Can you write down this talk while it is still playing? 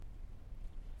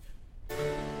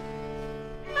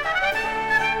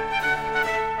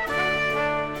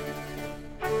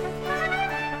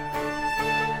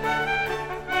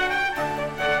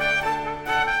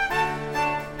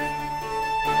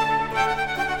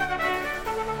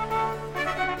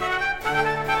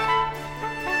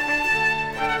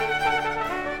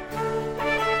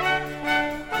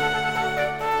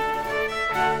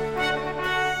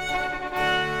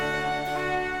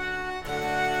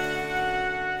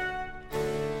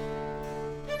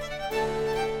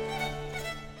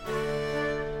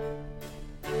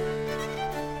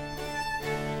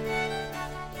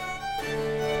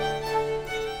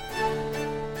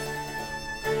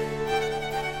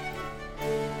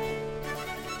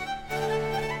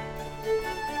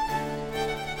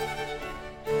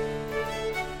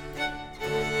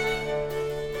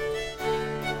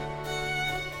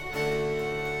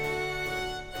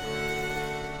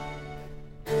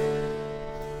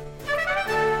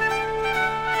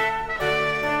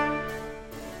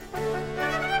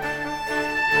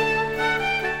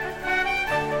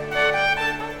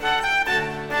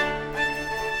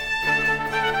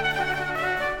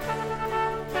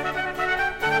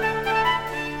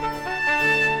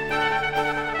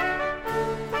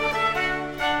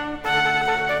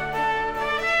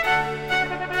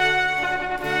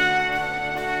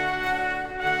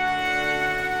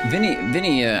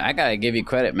Vinny, I gotta give you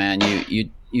credit, man.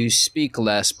 You speak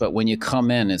less, but when you come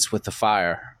in, it's with the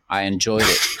fire. I enjoyed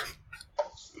it.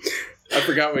 I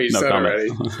forgot what you said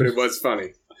comment. already, but it was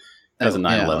funny. That was a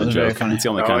 9/11 joke. It's the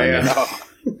only kind I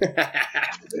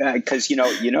know. Because you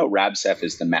know, Rabsef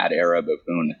is the mad Arab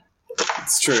buffoon.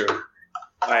 It's true.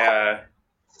 I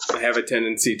have a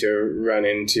tendency to run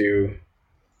into.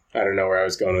 I don't know where I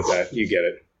was going with that. You get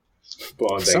it.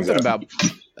 Blowing things up.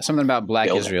 Something about Black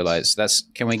Buildings. Israelites.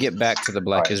 Can we get back to the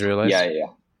Black Israelites? Yeah.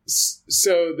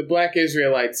 So the Black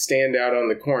Israelites stand out on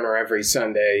the corner every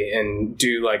Sunday and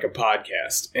do like a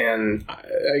podcast. And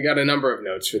I got a number of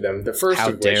notes for them. The first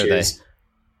of which is,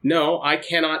 no, I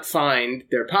cannot find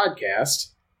their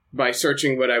podcast by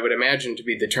searching what I would imagine to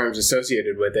be the terms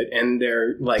associated with it. And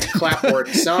their like clapboard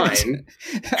sign.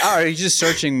 Are you just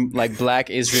searching like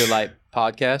Black Israelite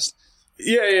podcast?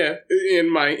 Yeah.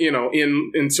 In my,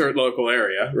 in insert local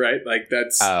area, right? Like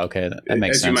that's okay. That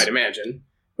makes sense. As you might imagine.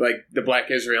 Like the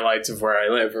Black Israelites of where I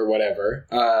live or whatever.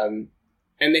 And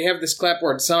they have this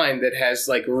clapboard sign that has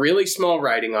like really small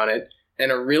writing on it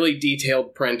and a really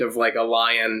detailed print of like a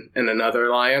lion and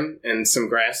another lion and some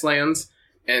grasslands.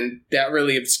 And that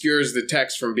really obscures the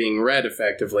text from being read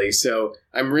effectively. So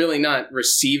I'm really not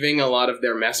receiving a lot of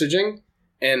their messaging.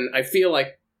 And I feel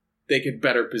like they could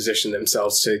better position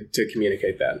themselves to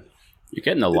communicate that. You're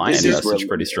getting the lion message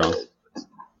pretty strong.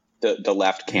 The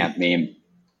left can't meme.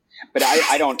 But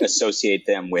I don't associate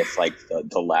them with like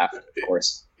the left, of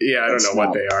course. Yeah, I don't know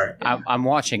what they are. I'm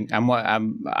watching.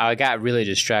 I got really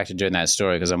distracted during that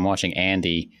story because I'm watching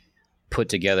Andy put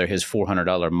together his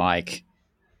 $400 mic,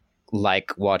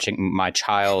 like watching my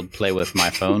child play with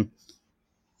my phone.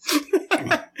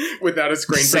 Without a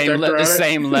screen protector on it? The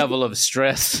same level of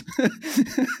stress.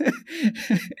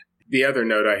 The other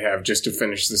note I have, just to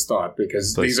finish this thought,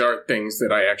 because these are things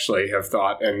that I actually have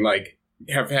thought and like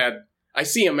have had. I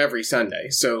see them every Sunday,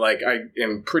 so like I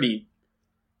am pretty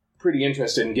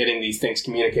interested in getting these things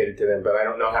communicated to them, but I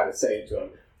don't know how to say it to them.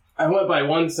 I went by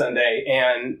one Sunday,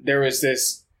 and there was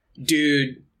this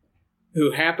dude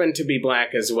who happened to be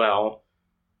Black as well,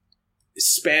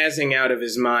 spazzing out of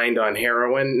his mind on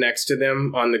heroin next to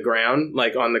them on the ground,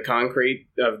 like on the concrete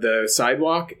of the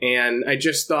sidewalk, and I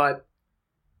just thought,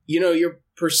 your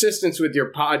persistence with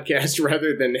your podcast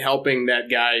rather than helping that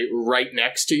guy right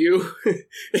next to you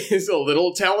is a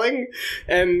little telling,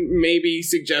 and maybe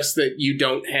suggests that you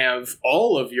don't have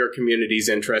all of your community's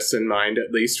interests in mind,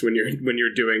 at least when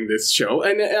you're doing this show.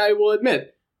 And I will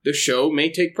admit, the show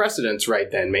may take precedence right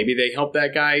then. Maybe they help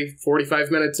that guy 45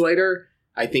 minutes later.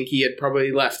 I think he had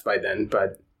probably left by then,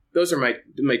 but those are my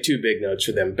two big notes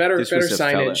for them. Better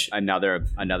signage.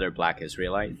 Another Black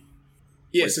Israelite.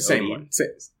 Yeah, it's the same one.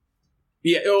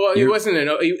 Yeah, well, it wasn't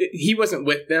he wasn't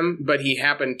with them, but he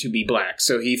happened to be Black,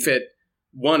 so he fit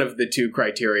one of the two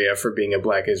criteria for being a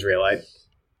Black Israelite.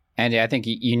 Andy, I think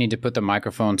you need to put the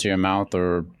microphone to your mouth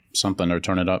or something, or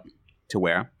turn it up. To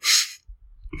where?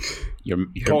 Your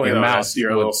mouth. You're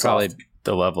a little probably soft.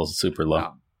 The level's super low.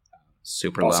 Wow.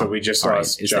 Super also, low. we just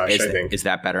lost Josh, I think. Is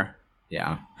that better?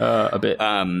 Yeah. A bit.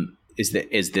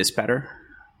 Is this better?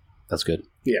 That's good.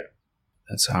 Yeah.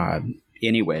 That's odd.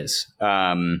 Anyways,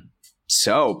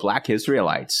 so Black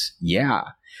Israelites, yeah.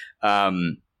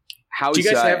 Do you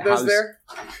guys have those there?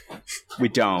 We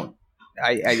don't.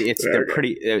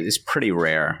 It's pretty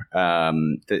rare.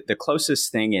 The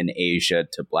closest thing in Asia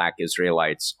to Black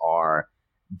Israelites are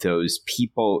those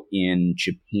people in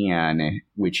Japan,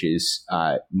 which is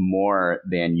more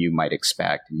than you might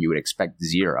expect, and you would expect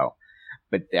zero,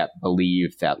 but that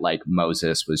believe that like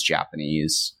Moses was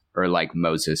Japanese, or like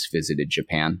Moses visited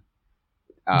Japan.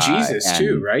 Jesus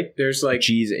too, right? There's like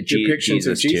depictions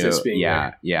of Jesus too. being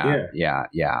there.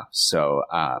 Yeah. So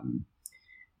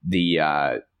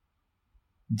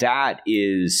that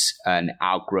is an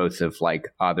outgrowth of like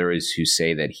others who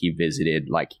say that he visited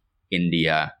like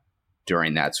India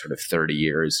during that sort of 30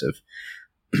 years of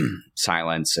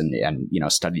silence and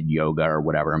studied yoga or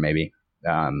whatever maybe.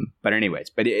 But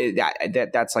anyways,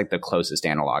 that's like the closest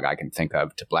analog I can think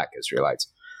of to Black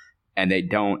Israelites. And they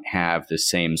don't have the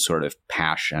same sort of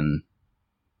passion,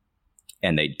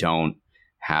 and they don't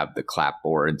have the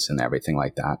clapboards and everything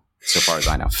like that, so far as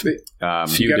I know.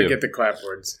 You got to get the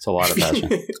clapboards. It's a lot of passion.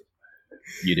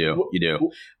 You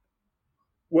do.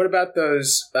 What about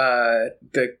those,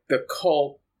 the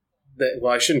cult,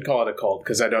 I shouldn't call it a cult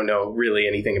because I don't know really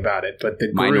anything about it, but the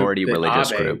group minority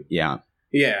religious Abe, group, yeah.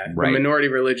 Yeah, right. The minority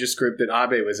religious group that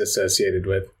Abe was associated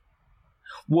with.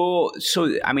 Well,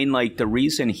 so I mean, like the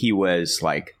reason he was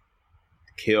like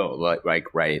killed,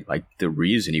 the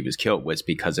reason he was killed was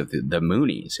because of the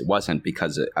Moonies. It wasn't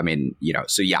because of,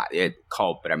 so yeah, it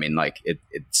cult, but I mean, like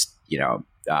it's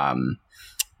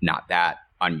not that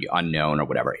unknown or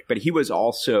whatever. But he was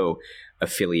also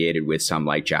affiliated with some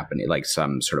like Japanese, like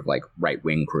some sort of like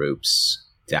right-wing groups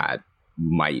that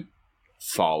might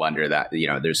fall under that.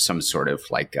 There's some sort of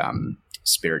like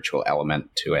spiritual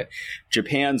element to it.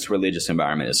 Japan's religious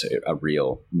environment is a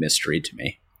real mystery to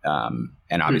me.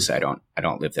 And obviously I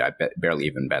don't live there. I've barely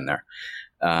even been there.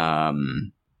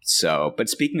 But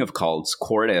speaking of cults,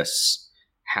 Quartus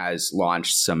has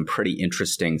launched some pretty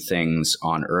interesting things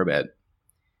on Urbit.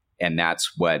 And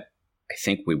that's what I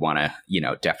think we want to,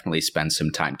 definitely spend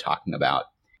some time talking about.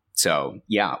 So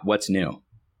yeah, what's new?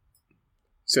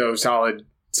 So solid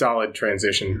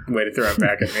transition. Way to throw it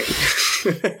back at me.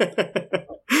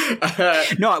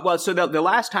 No, well, so the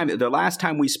last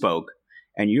time we spoke,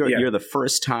 and you're the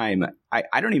first time.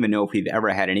 I don't even know if we've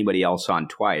ever had anybody else on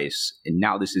twice, and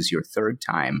now this is your third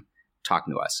time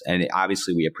talking to us, and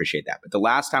obviously we appreciate that. But the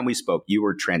last time we spoke, you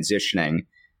were transitioning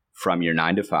from your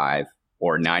 9 to 5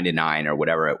 or 9 to 9 or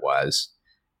whatever it was,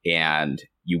 and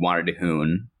you wanted to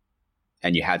hoon,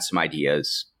 and you had some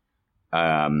ideas.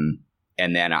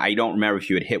 And then I don't remember if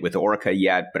you had hit with Orca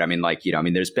yet, but I mean,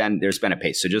 there's been a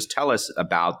pace. So just tell us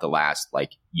about the last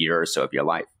year or so of your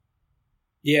life.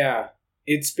 Yeah,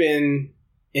 it's been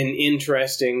an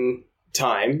interesting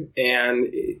time,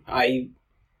 and I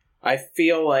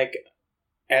feel like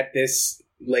at this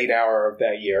late hour of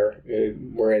that year,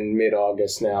 we're in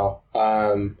mid-August now,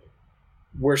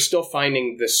 we're still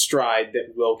finding the stride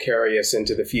that will carry us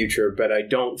into the future, but I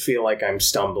don't feel like I'm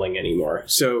stumbling anymore.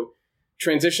 So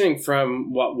transitioning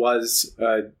from what was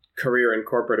a career in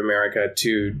corporate America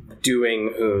to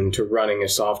doing Hoon, to running a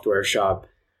software shop,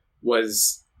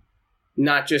 was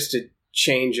not just a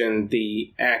change in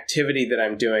the activity that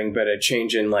I'm doing, but a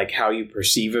change in how you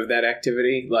perceive of that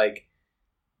activity.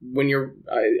 When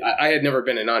I had never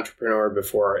been an entrepreneur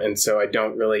before, and so I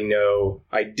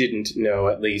didn't know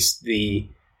at least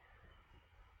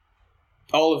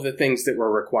all of the things that were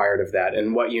required of that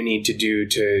and what you need to do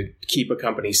to keep a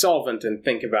company solvent and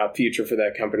think about future for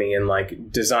that company and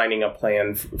designing a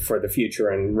plan for the future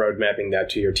and road mapping that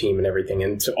to your team and everything.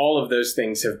 And so all of those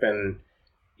things have been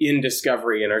in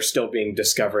discovery and are still being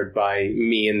discovered by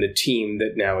me and the team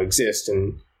that now exists.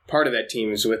 And part of that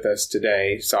team is with us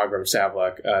today,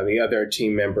 Sogrum-savluc. The other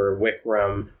team member,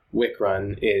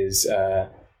 Wickrun, is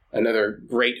another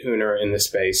great hooner in the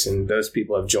space, and those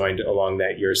people have joined along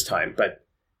that year's time.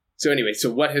 So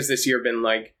what has this year been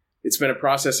like? It's been a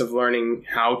process of learning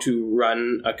how to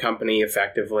run a company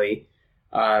effectively,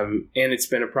 and it's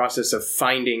been a process of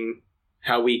finding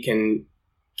how we can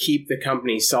keep the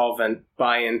company solvent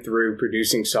by and through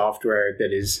producing software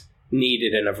that is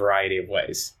needed in a variety of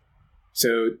ways.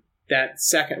 So that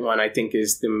second one, I think,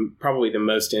 is probably the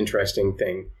most interesting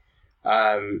thing.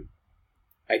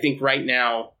 I think right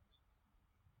now,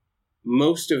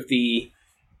 most of the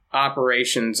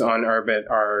operations on Urbit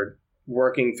are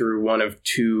working through one of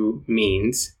two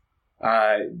means.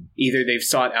 Either they've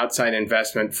sought outside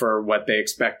investment for what they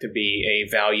expect to be a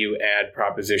value add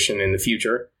proposition in the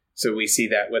future. So we see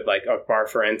that with Akbar,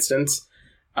 for instance.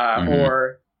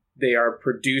 Or they are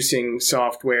producing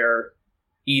software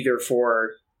either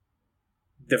for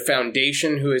the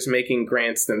foundation who is making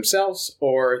grants themselves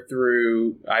or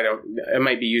through, I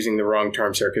might be using the wrong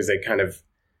terms here because they kind of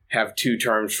have two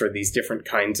terms for these different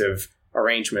kinds of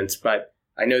arrangements. But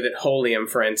I know that Holium,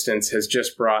 for instance, has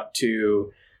just brought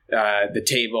to the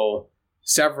table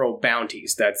several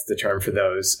bounties, that's the term for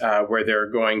those, where they're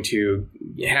going to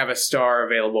have a star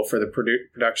available for the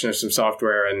production of some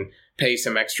software and pay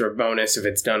some extra bonus if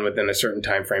it's done within a certain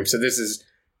time frame. So this is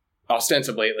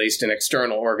ostensibly at least an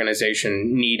external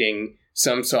organization needing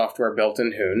some software built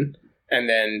in Hoon and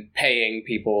then paying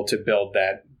people to build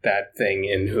that thing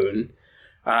in Hoon.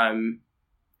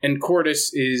 And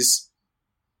Quartus is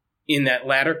in that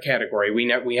latter category.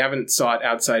 We haven't sought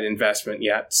outside investment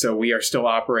yet, so we are still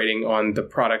operating on the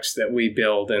products that we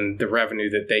build and the revenue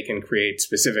that they can create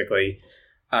specifically.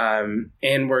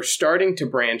 And we're starting to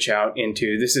branch out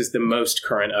into, this is the most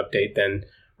current update then,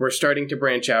 we're starting to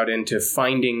branch out into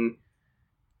finding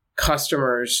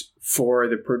customers for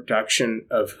the production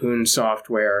of Hoon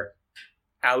software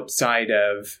outside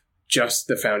of just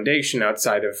the foundation,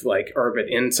 outside of Urbit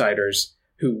insiders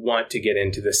who want to get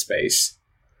into the space.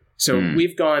 So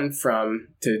we've gone from,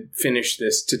 to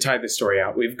tie the story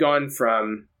out, we've gone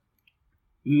from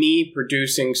me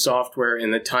producing software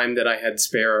in the time that I had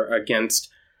spare against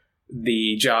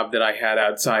the job that I had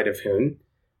outside of Hoon,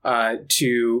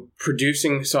 to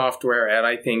producing software at,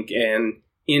 I think, an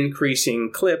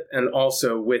increasing clip and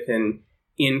also with an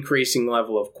increasing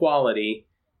level of quality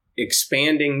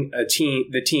expanding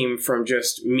the team from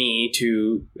just me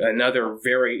to another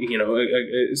very,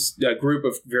 a group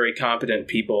of very competent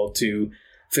people to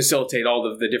facilitate all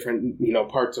of the different,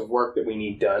 parts of work that we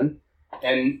need done.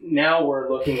 And now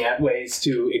we're looking at ways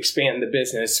to expand the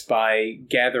business by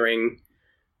gathering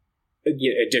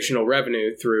additional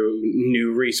revenue through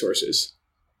new resources.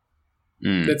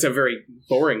 That's a very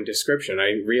boring description,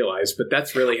 I realize, but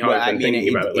that's really how I've been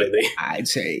thinking about it lately. I'd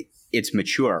say it's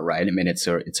mature, right? I mean, it's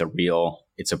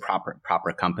a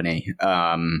proper company.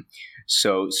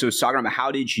 So Sogrum,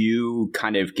 how did you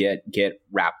kind of get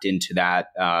wrapped into that?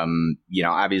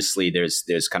 Obviously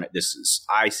there's kind of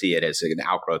I see it as an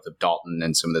outgrowth of Dalton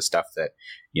and some of the stuff that,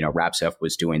 Rabsef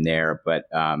was doing there, but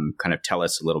kind of tell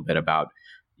us a little bit about,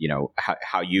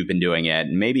 how you've been doing it,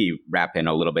 and maybe wrap in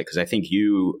a little bit, because I think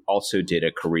you also did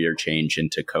a career change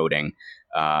into coding,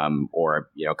 or,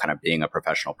 kind of being a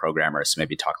professional programmer. So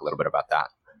maybe talk a little bit about that.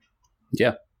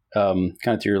 Yeah. Kind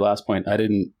of to your last point, I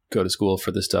didn't go to school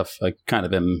for this stuff. I kind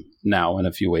of am now in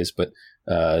a few ways, but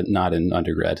not in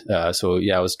undergrad. So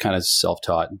yeah, I was kind of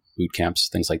self-taught, boot camps,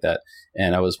 things like that.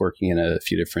 And I was working in a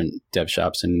few different dev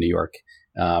shops in New York.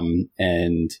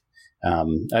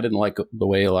 I didn't like the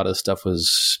way a lot of stuff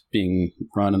was being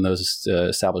run in those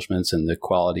establishments, and the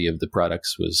quality of the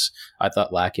products was, I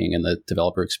thought, lacking in the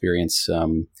developer experience.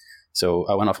 So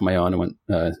I went off on my own and went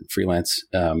freelance,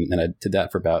 and I did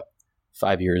that for about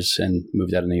 5 years and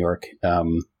moved out of New York. A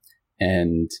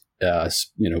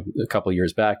couple of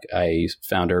years back, I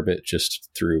found Urbit just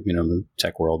through, the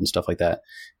tech world and stuff like that.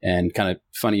 And kind of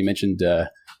funny, you mentioned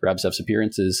Rabsef's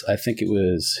appearances. I think it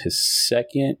was his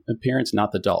second appearance,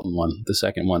 not the Dalton one, the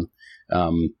second one.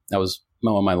 I was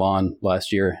mowing my lawn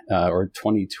last year, or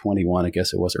 2021, I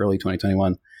guess it was, early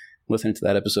 2021, listening to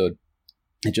that episode.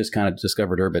 I just kind of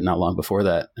discovered Urbit not long before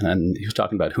that. And then he was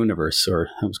talking about Hooniverse, or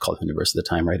it was called Hooniverse at the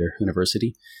time, right? Or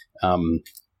Hooniversity. I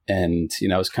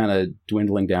was kind of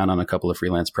dwindling down on a couple of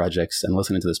freelance projects, and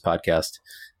listening to this podcast,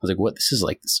 I was like, what? This is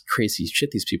like this crazy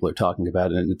shit these people are talking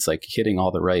about. And it's like hitting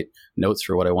all the right notes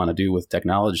for what I want to do with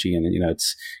technology. And,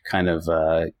 it's kind of,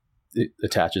 it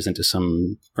attaches into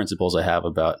some principles I have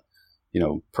about,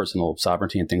 personal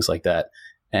sovereignty and things like that.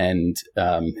 And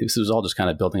this was all just kind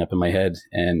of building up in my head.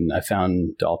 And I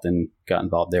found Dalton, got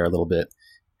involved there a little bit.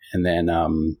 And then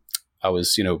I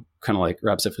was, kind of like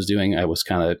Rabsef was doing, I was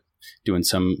kind of doing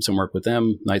some work with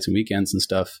them, nights and weekends and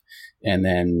stuff. And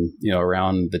then,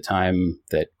 around the time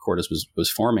that Quartus was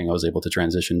forming, I was able to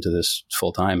transition to this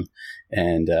full time.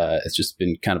 And it's just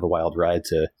been kind of a wild ride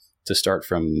to start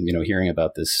from, hearing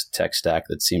about this tech stack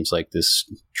that seems like this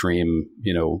dream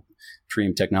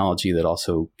technology that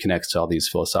also connects to all these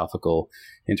philosophical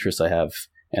interests I have.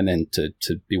 And then to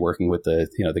be working with the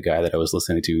guy that I was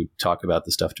listening to talk about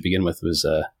the stuff to begin with was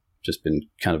just been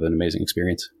kind of an amazing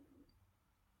experience.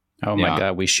 Oh my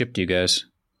God, we shipped you guys.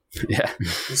 Yeah.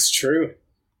 It's true.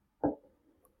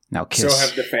 Now kiss. So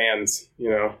have the fans,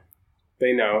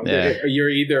 They know. Yeah. You're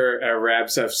either a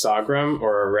rabsef-bicrym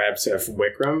or a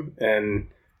rabsef-bicrym, and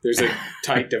there's a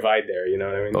tight divide there, you know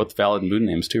what I mean? Both valid moon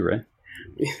names too, right?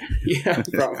 Yeah,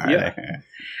 probably. Yeah.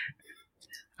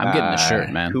 I'm getting the shirt,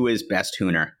 man. Who is best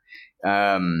hooner? So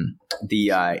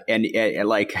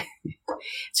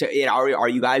are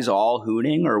you guys all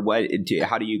hooning, or what?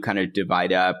 How do you kind of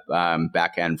divide up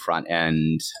back end, front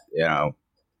end?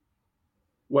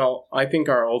 Well, I think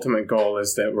our ultimate goal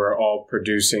is that we're all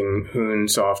producing Hoon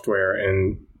software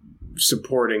and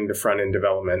supporting the front end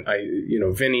development.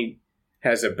 Vinny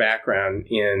has a background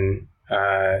in.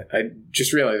 I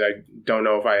just realized I don't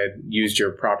know if I had used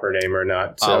your proper name or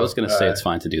not. So, I was going to say it's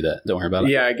fine to do that. Don't worry about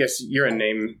it. Yeah, I guess you're a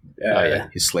name.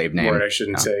 His slave name. Word I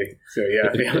shouldn't say. So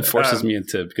yeah, it forces me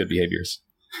into good behaviors.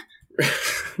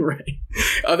 Right.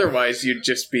 Otherwise, you'd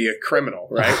just be a criminal,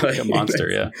 right? Like a monster,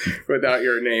 yeah. Without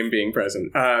your name being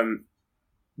present.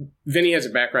 Vinny has a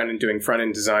background in doing front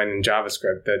end design in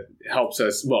JavaScript that helps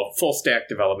us. Well, full stack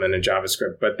development in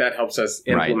JavaScript, but that helps us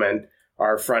implement. Right.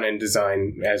 Our front-end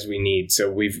design as we need. So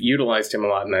we've utilized him a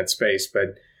lot in that space,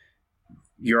 but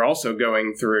you're also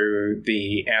going through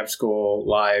the App School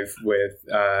Live with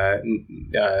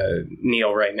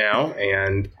Neil right now.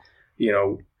 And,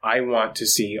 I want to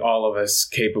see all of us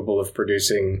capable of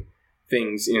producing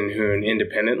things in Hoon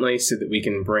independently so that we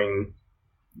can bring,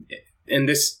 and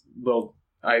this will,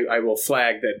 I will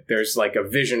flag that there's like a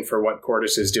vision for what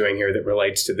Quartus is doing here that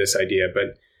relates to this idea,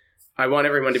 but I want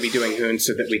everyone to be doing Hoon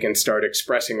so that we can start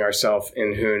expressing ourselves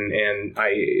in Hoon and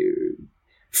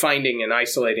finding and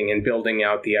isolating and building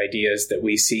out the ideas that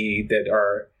we see that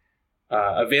are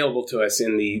available to us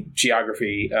in the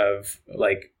geography of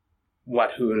like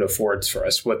what Hoon affords for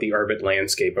us, what the Urbit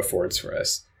landscape affords for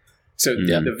us. So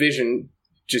the vision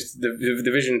just the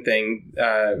vision thing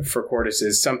for Quartus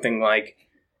is something like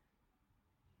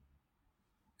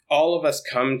all of us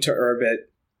come to Urbit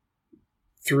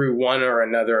through one or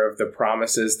another of the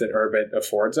promises that Urbit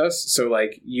affords us. So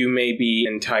like you may be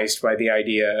enticed by the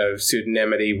idea of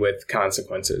pseudonymity with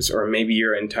consequences, or maybe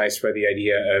you're enticed by the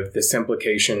idea of the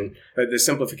simplification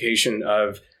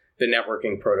of the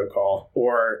networking protocol,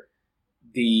 or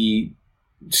the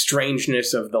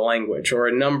strangeness of the language, or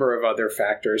a number of other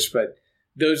factors. But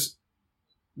those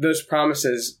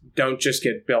promises don't just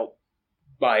get built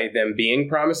by them being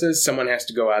promises. Someone has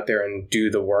to go out there and do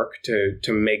the work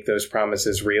to make those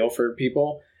promises real for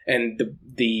people. And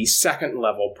the second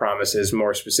level promises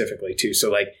more specifically too.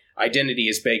 So like identity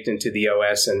is baked into the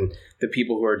OS, and the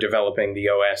people who are developing the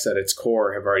OS at its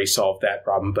core have already solved that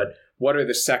problem. But what are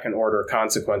the second order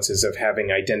consequences of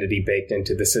having identity baked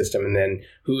into the system? And then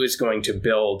who is going to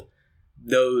build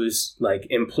those like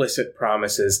implicit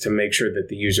promises to make sure that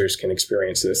the users can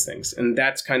experience those things? And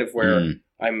that's kind of where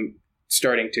I'm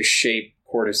starting to shape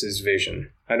Quartus's vision.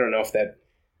 I don't know if that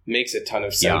makes a ton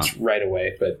of sense right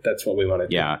away, but that's what we want to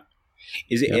do. Yeah.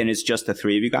 Is it, and it's just the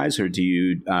three of you guys, or do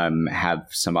you have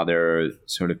some other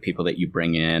sort of people that you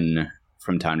bring in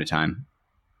from time to time?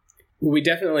 We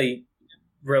definitely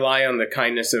rely on the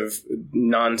kindness of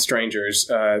non-strangers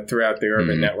throughout the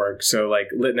Urbit network. So like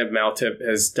Litneb Maltip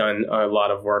has done a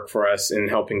lot of work for us in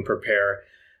helping prepare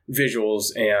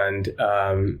visuals and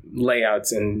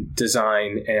layouts and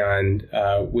design. And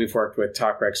we've worked with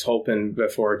Talkrex Holpen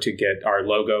before to get our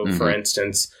logo, for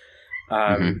instance.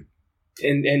 And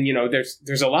you know,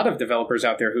 there's a lot of developers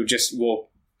out there who just will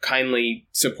kindly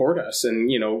support us and,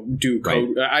 you know, do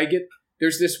code.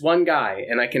 There's this one guy,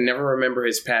 and I can never remember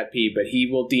his pat peeve, but he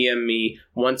will DM me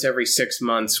once every 6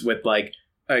 months with like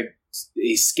a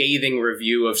scathing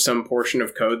review of some portion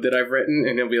of code that I've written,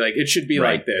 and he'll be like, it should be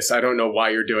like this. I don't know why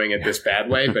you're doing it this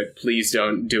bad way, but please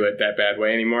don't do it that bad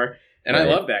way anymore. And I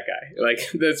love that guy.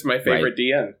 Like, that's my favorite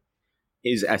DM.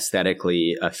 Is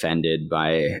aesthetically offended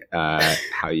by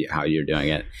how you're doing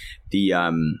it. The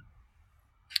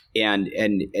and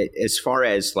as far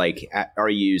as like, are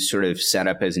you sort of set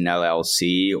up as an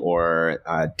LLC or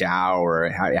a DAO, or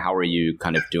how are you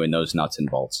kind of doing those nuts and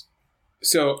bolts?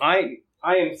 So I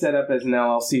am set up as an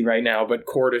LLC right now, but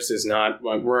Quartus is not.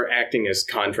 We're acting as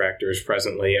contractors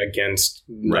presently against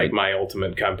like my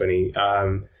ultimate company.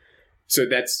 So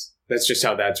that's just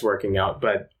how that's working out.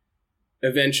 But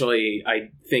eventually, I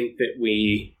think that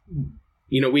we've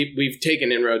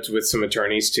taken inroads with some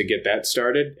attorneys to get that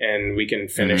started, and we can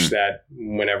finish that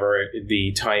whenever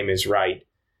the time is right.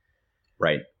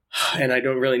 Right. And I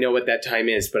don't really know what that time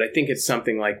is, but I think it's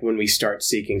something like when we start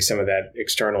seeking some of that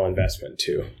external investment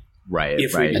too. Right.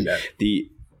 If right. we do that.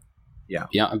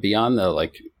 Beyond the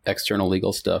like external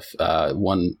legal stuff,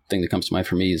 one thing that comes to mind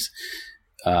for me is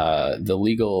the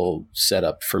legal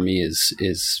setup for me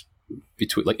is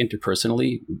between like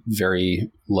interpersonally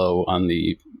very low on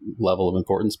the level of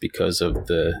importance because of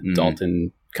the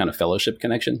Dalton kind of fellowship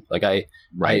connection. Like I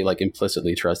like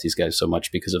implicitly trust these guys so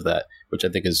much because of that, which I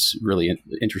think is really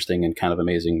interesting and kind of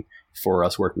amazing for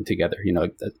us working together. You know,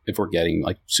 if we're getting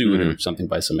like sued or something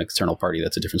by some external party,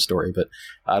 that's a different story. But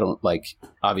I don't like,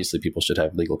 obviously people should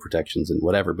have legal protections and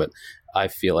whatever, but I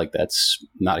feel like that's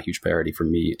not a huge priority for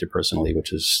me interpersonally,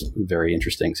 which is a very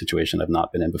interesting situation I've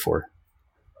not been in before.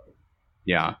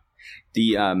 Yeah.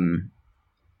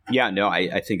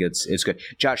 I think it's good.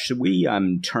 Josh, should we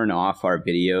turn off our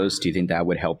videos? Do you think that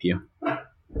would help you?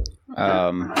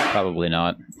 Probably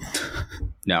not.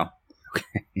 No.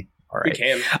 Okay. All right. We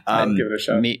can give it a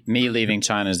shot. Me leaving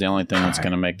China is the only thing that's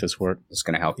going to make this work. It's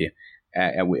going to help you.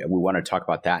 And we want to talk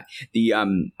about that.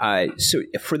 So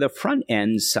for the front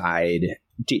end side,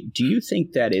 do you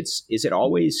think that is it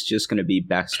always just going to be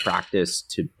best practice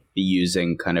to be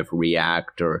using kind of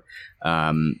React or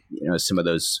some of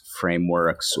those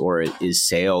frameworks, or is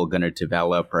Sail going to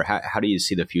develop, or how do you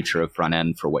see the future of front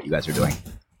end for what you guys are doing?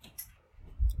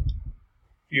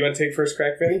 You want to take first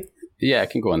crack, Vinny? Yeah, I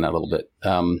can go on that a little bit.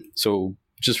 So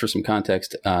just for some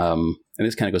context, and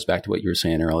this kind of goes back to what you were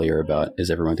saying earlier about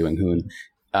is everyone doing Hoon?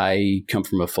 I come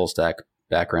from a full stack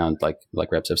background, like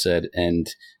Reps have said, and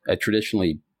I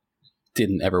traditionally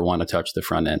didn't ever want to touch the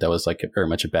front end. I was like very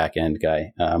much a back end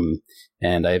guy.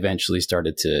 And I eventually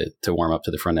started to warm up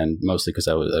to the front end, mostly because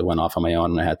I went off on my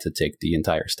own and I had to take the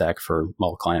entire stack for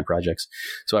all client projects.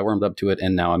 So I warmed up to it,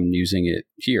 and now I'm using it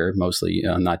here mostly.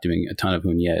 I'm not doing a ton of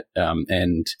Hoon yet.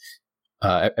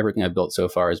 Everything I've built so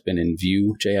far has been in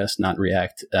Vue.js, not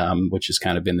React, which has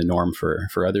kind of been the norm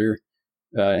for other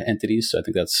entities. So I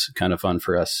think that's kind of fun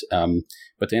for us.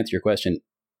 But to answer your question,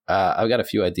 I've got a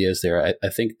few ideas there. I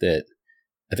think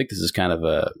this is kind of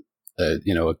a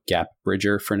a gap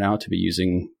bridger for now to be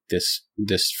using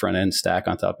this front end stack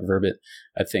on top of Urbit.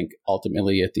 I think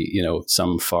ultimately at the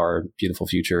some far beautiful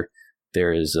future,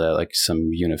 there is like some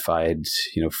unified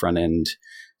front end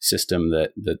system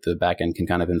that the back end can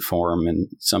kind of inform, and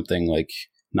something like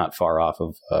not far off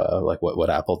of like what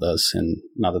Apple does. And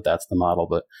not that that's the model,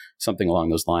 but something along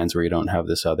those lines where you don't have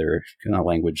this other kind of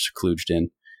language kludged in.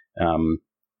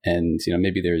 And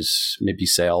maybe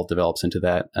Sail develops into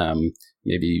that.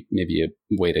 Maybe a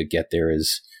way to get there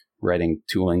is writing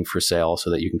tooling for Sail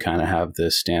so that you can kind of have the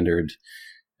standard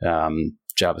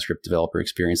JavaScript developer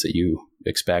experience that you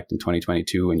expect in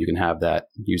 2022, and you can have that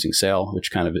using Sail,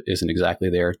 which kind of isn't exactly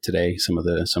there today. Some of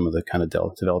the kind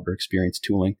of developer experience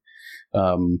tooling.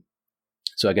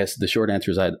 So I guess the short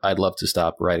answer is I'd love to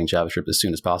stop writing JavaScript as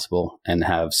soon as possible and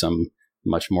have some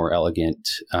much more elegant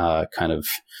kind of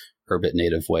Urbit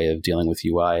native way of dealing with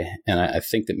UI. And I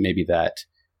think that maybe that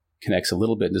connects a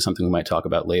little bit into something we might talk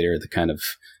about later, the kind of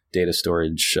data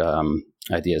storage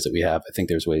ideas that we have. I think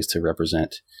there's ways to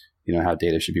represent, how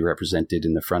data should be represented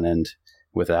in the front end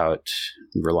without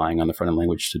relying on the front end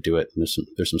language to do it. And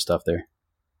there's some stuff there.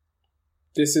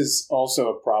 This is also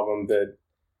a problem that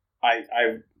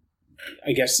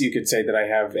I guess you could say that I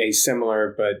have a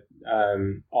similar but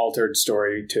altered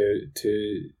story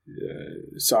to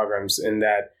Sogrum's, in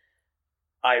that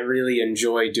I really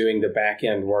enjoy doing the back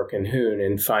end work in Hoon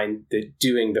and find that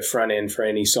doing the front end for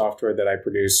any software that I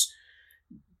produce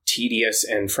tedious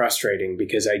and frustrating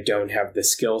because I don't have the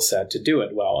skill set to do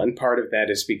it well. And part of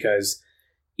that is because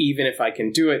even if I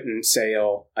can do it in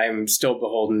Sail, I'm still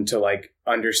beholden to like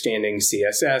understanding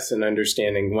CSS and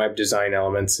understanding web design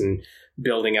elements and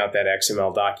building out that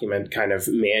XML document kind of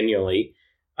manually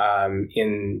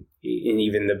in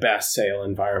even the best Sail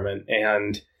environment.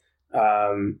 And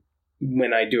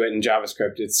when I do it in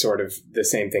JavaScript, it's sort of the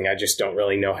same thing. I just don't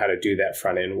really know how to do that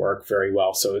front end work very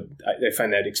well. So I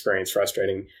find that experience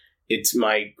frustrating. It's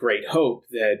my great hope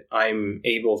that I'm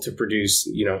able to produce,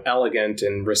 elegant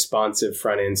and responsive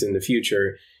front ends in the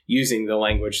future using the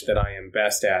language that I am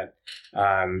best at,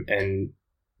 and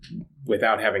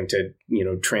without having to,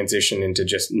 transition into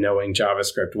just knowing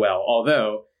JavaScript well.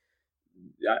 Although,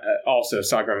 also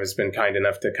Sogrum has been kind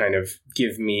enough to kind of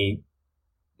give me,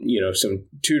 some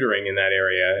tutoring in that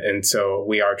area. And so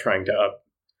we are trying to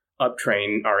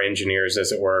uptrain our engineers,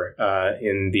 as it were,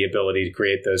 in the ability to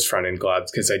create those front-end globs,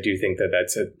 because I do think that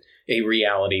that's a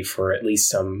reality for at least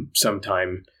some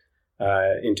time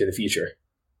into the future.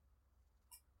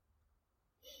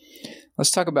 Let's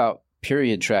talk about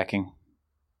period tracking.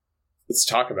 Let's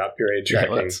talk about period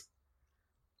tracking.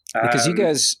 Yeah, because you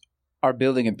guys are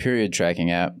building a period tracking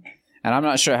app, and I'm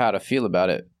not sure how to feel about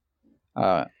it.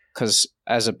 Because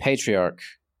as a patriarch,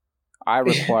 I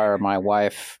require my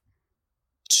wife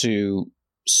to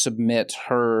submit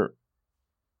her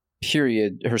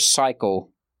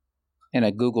cycle in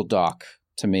a Google Doc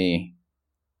to me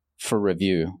for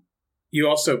review. You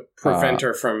also prevent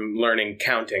her from learning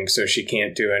counting, so she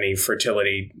can't do any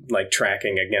fertility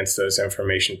tracking against those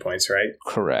information points, right?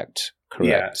 Correct.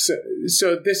 Yeah.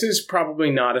 So this is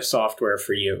probably not a software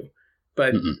for you,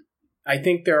 but I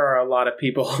think there are a lot of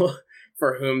people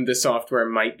for whom the software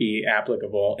might be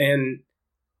applicable. And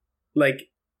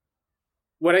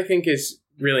what I think is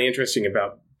really interesting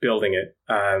about building it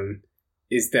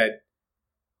is that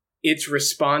it's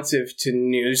responsive to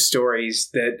news stories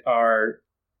that are,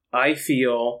 I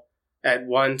feel, at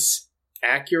once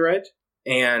accurate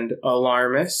and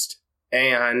alarmist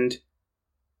and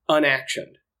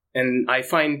unactioned. And I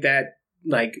find that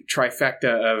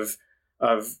trifecta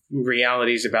of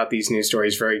realities about these news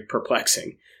stories very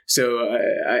perplexing. So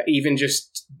even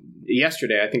just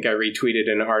yesterday, I think I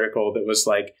retweeted an article that was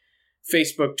like,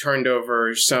 Facebook turned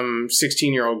over some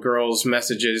 16-year-old girl's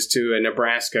messages to a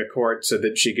Nebraska court so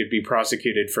that she could be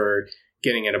prosecuted for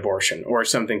getting an abortion, or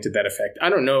something to that effect. I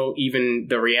don't know even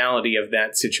the reality of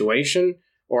that situation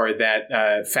or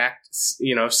that fact,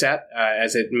 set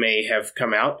as it may have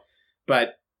come out.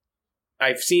 But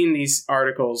I've seen these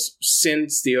articles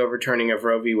since the overturning of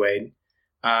Roe v. Wade.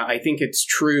 I think it's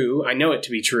true. I know it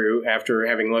to be true after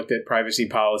having looked at privacy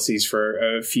policies for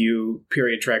a few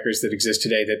period trackers that exist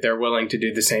today, that they're willing to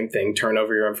do the same thing, turn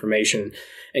over your information.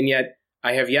 And yet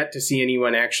I have yet to see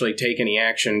anyone actually take any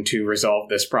action to resolve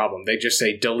this problem. They just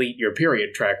say, delete your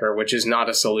period tracker, which is not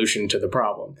a solution to the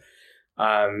problem.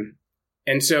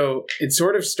 And so it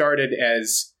sort of started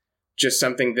as just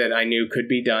something that I knew could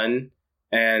be done,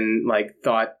 and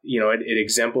thought, it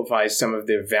exemplifies some of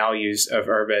the values of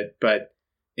Urbit, but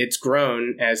it's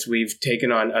grown as we've taken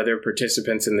on other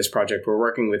participants in this project. We're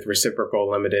working with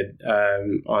Reciprocal Limited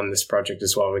on this project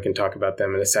as well. We can talk about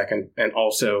them in a second. And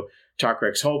also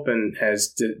Talkrex Holpen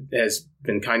has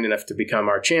been kind enough to become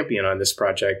our champion on this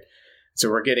project. So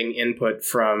we're getting input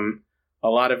from a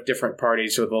lot of different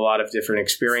parties with a lot of different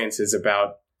experiences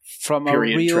about from a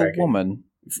real tracking. Woman.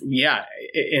 Yeah,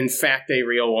 in fact, a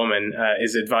real woman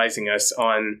is advising us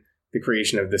on the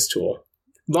creation of this tool.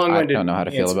 Long-winded. I don't know how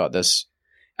to feel about this.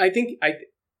 I think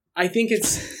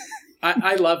it's.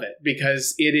 I love it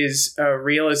because it is a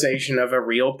realization of a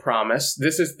real promise.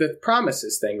 This is the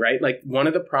promises thing, right? Like one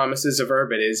of the promises of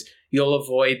Urbit is you'll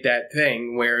avoid that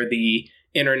thing where the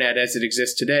internet as it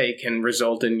exists today can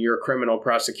result in your criminal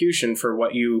prosecution for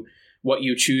what you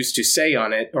choose to say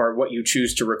on it or what you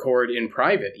choose to record in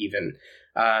private even.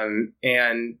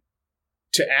 And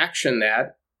to action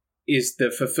that is the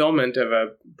fulfillment of a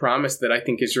promise that I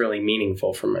think is really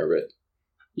meaningful from Urbit.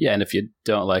 Yeah, and if you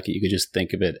don't like it, you could just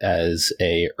think of it as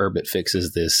a Urbit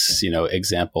fixes this,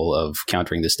 example of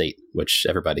countering the state, which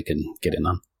everybody can get in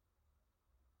on.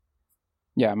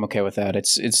 Yeah, I'm okay with that.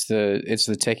 It's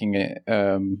the taking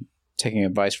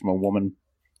advice from a woman.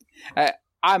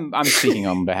 I'm speaking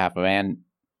on behalf of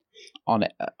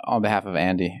on behalf of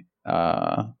Andy.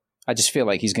 I just feel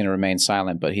like he's going to remain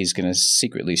silent, but he's going to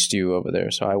secretly stew over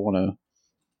there. So I want to.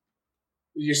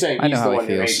 You're saying he's the one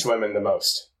who hates women the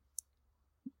most.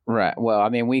 Right. Well, I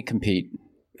mean, we compete.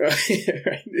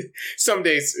 Some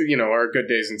days, are good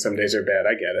days and some days are bad.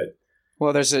 I get it.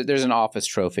 Well, there's an office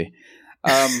trophy.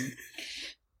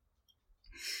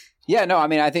 Yeah, no, I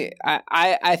mean, I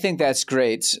think that's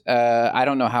great. I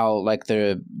don't know how like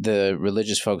the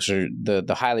religious folks or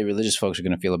the highly religious folks are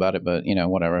going to feel about it, but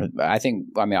whatever.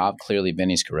 Clearly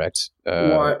Vinny's correct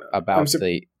about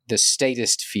the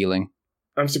statist feeling.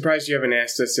 I'm surprised you haven't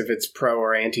asked us if it's pro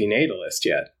or anti-natalist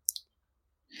yet.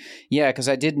 Yeah, because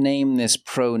I did name this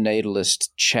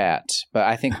pro-natalist chat, but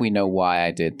I think we know why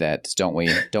I did that, don't we?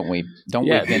 Don't we,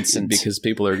 Vincent? Because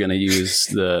people are going to use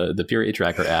the period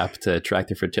tracker app to track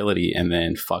their fertility and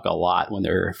then fuck a lot when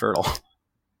they're fertile.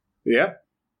 Yeah,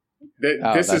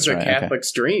 this is a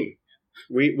Catholic's dream.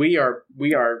 We are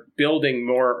building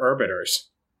more Urbiters.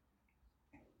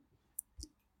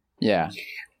 Yeah,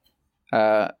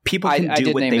 people can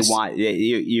do what they want.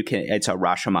 You can. It's a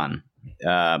Rashomon.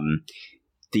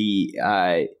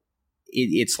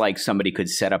 It's like somebody could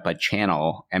set up a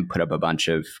channel and put up a bunch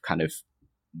of kind of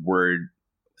word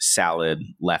salad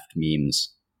left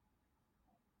memes.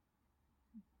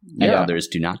 And others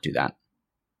do not do that.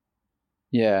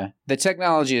 Yeah. The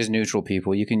technology is neutral,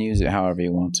 people. You can use it however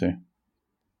you want to.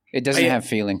 It doesn't have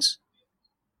feelings.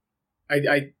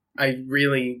 I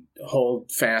really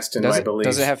hold fast in my belief.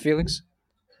 Does it have feelings?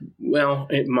 Well,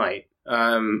 it might.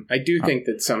 I do think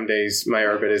that some days my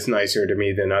Urbit is nicer to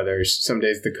me than others. Some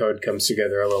days the code comes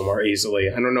together a little more easily.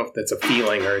 I don't know if that's a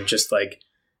feeling or just like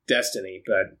destiny,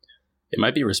 but it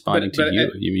might be responding to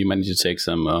you. You might need to take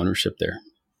some ownership there.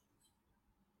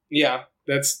 Yeah,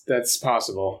 that's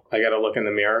possible. I got to look in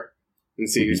the mirror and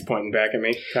see who's pointing back at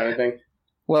me, kind of thing.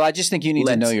 Well, I just think you need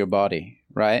to know your body,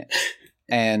 right?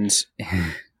 And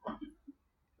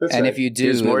right. If you do,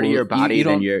 there's more to your body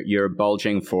than your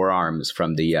bulging forearms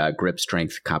from the grip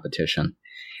strength competition.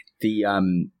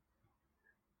 The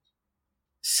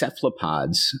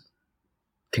cephalopods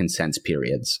can sense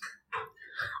periods.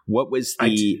 What was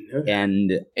the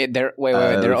end? Their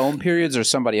own periods or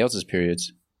somebody else's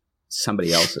periods?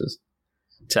 Somebody else's.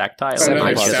 Tactile.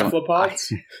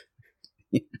 Cephalopods?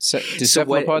 Do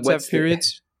cephalopods have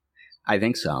periods? I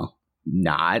think so.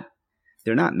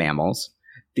 They're not mammals.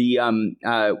 The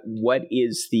what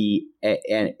is the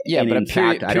and in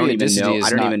fact I don't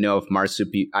even know if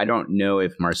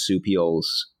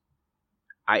marsupials.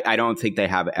 I don't think they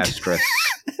have estrus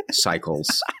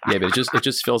cycles. Yeah, but it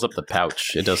just fills up the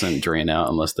pouch. It doesn't drain out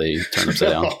unless they turn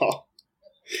upside down.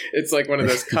 It's like one of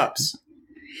those cups.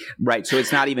 Right. So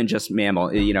it's not even just mammal.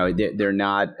 They're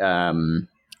not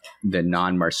the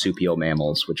non-marsupial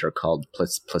mammals, which are called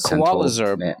placental koalas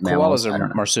are mammals. Koalas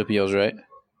are marsupials, right?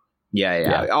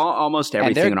 Yeah. Almost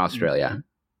everything in Australia.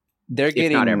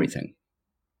 If not everything.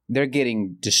 They're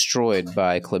getting destroyed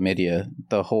by chlamydia.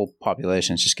 The whole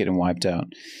population is just getting wiped out.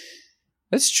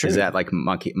 That's true. Is that like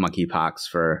monkeypox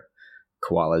for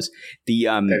koalas?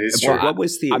 That is true. What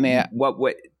was the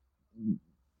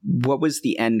what was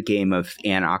the end game of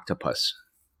an octopus?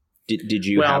 Did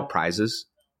you have prizes?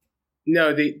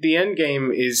 No, the end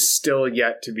game is still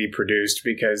yet to be produced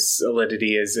because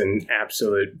Solidity is an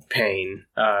absolute pain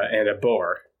and a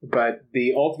bore. But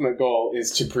the ultimate goal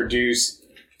is to produce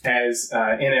as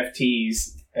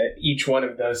NFTs each one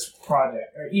of those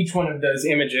each one of those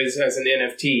images as an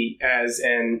NFT as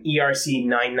an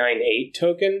ERC-998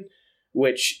 token,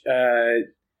 which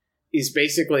is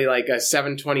basically like a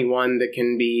 721 that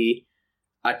can be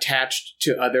attached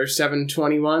to other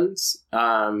 721s,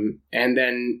 and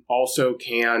then also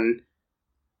can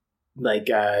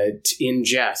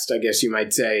ingest, I guess you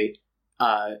might say,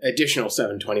 additional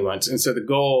 721s. And so the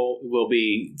goal will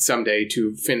be someday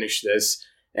to finish this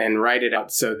and write it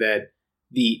out so that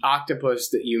the octopus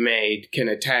that you made can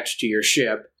attach to your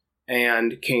ship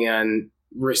and can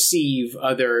receive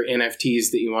other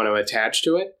NFTs that you want to attach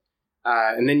to it.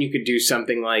 And then you could do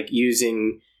something like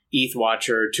using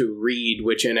ETHWatcher to read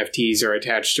which NFTs are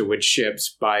attached to which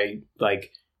ships by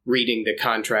reading the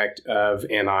contract of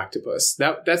an octopus.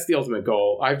 That's the ultimate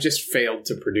goal. I've just failed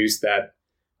to produce that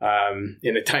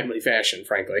in a timely fashion,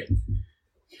 frankly.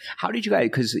 How did you guys,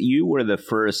 because you were the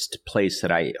first place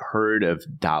that I heard of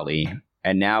DALL-E,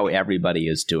 and now everybody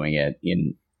is doing it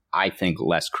in, I think,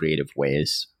 less creative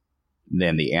ways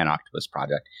than the Octopus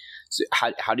project. So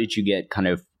how did you get kind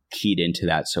of keyed into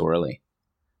that so early?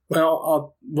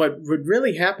 Well, what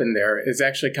really happened there is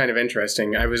actually kind of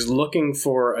interesting. I was looking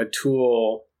for a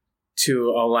tool to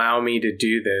allow me to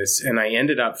do this, and I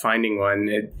ended up finding one.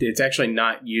 It's actually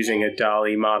not using a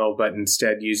DALL-E model, but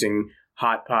instead using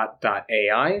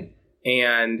hotpot.ai.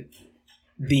 And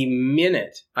the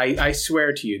minute, I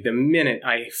swear to you, the minute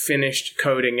I finished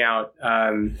coding out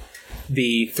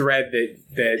the thread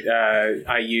that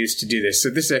I used to do this. So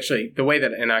this is actually, the way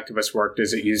that an octopus worked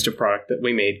is it used a product that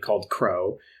we made called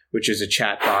Crow, which is a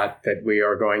chatbot that we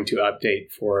are going to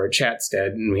update for Chatstead,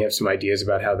 and we have some ideas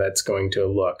about how that's going to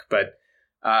look. But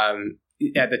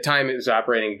at the time, it was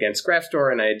operating against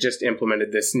GraphStore, and I had just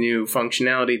implemented this new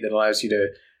functionality that allows you to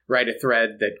write a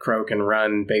thread that Crow can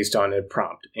run based on a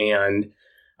prompt. And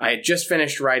I had just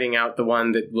finished writing out the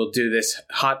one that will do this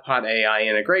Hotpot AI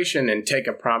integration and take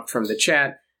a prompt from the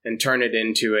chat and turn it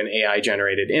into an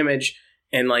AI-generated image.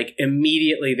 And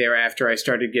immediately thereafter,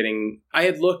 I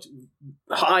had looked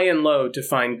high and low to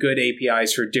find good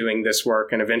APIs for doing this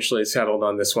work, and eventually settled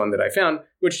on this one that I found,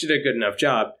 which did a good enough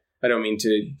job. I don't mean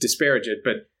to disparage it,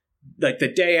 but the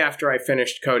day after I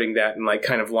finished coding that and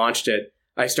kind of launched it,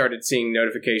 I started seeing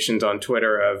notifications on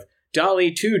Twitter of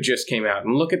DALL-E 2 just came out,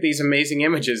 and look at these amazing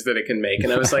images that it can make.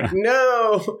 And I was like,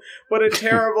 no, what a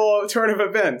terrible turn of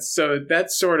events. So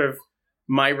that's sort of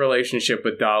my relationship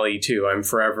with DALL-E 2. I'm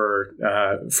forever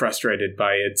frustrated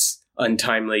by its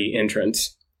untimely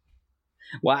entrance.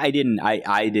 Well, I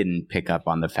didn't pick up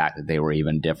on the fact that they were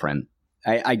even different.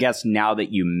 I guess now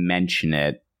that you mention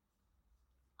it,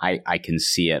 I can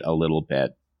see it a little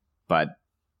bit, but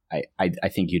I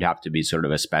think you'd have to be sort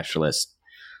of a specialist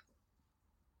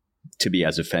to be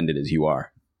as offended as you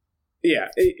are. Yeah,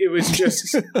 it was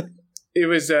just it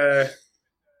was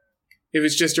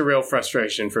just a real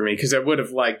frustration for me, because I would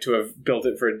have liked to have built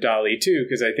it for DALL-E 2,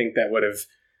 because I think that would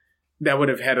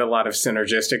have had a lot of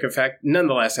synergistic effect.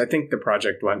 Nonetheless, I think the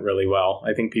project went really well.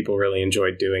 I think people really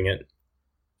enjoyed doing it.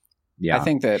 Yeah, I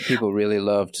think that people really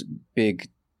loved big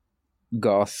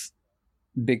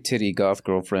titty goth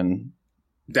girlfriend.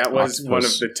 That was octopus. One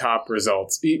of the top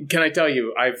results. Can I tell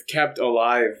you, I've kept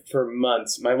alive for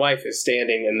months. My wife is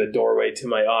standing in the doorway to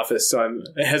my office, so I'm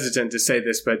hesitant to say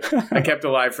this, but I kept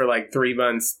alive for 3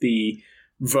 months the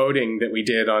voting that we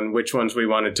did on which ones we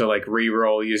wanted to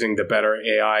re-roll using the Better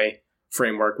AI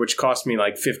framework, which cost me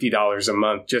 $50 a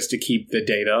month just to keep the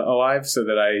data alive so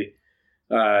that I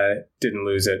didn't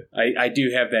lose it. I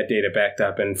do have that data backed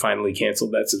up and finally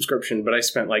canceled that subscription, but I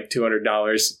spent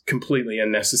 $200 completely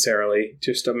unnecessarily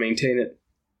just to maintain it.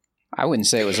 I wouldn't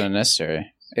say it was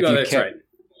unnecessary. That's right.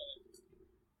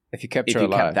 If you kept her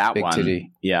alive, that big one,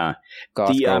 titty, yeah,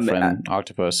 goth girlfriend,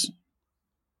 octopus.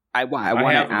 I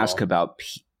want to ask about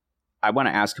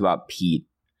peat,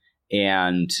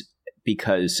 and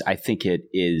because I think it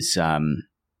is, I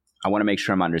want to make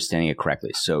sure I'm understanding it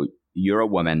correctly. So you're a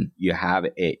woman, you have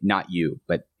not you,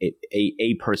 but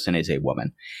a person is a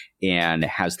woman and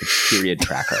has the period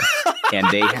tracker, and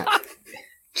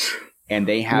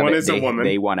they have one is a woman.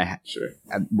 They want to, sure.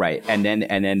 Right. And then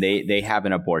they have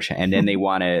an abortion, and then they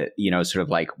want to, sort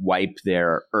of wipe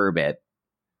their Urbit.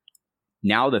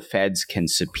 Now the feds can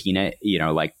subpoena,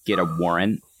 get a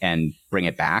warrant and bring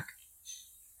it back.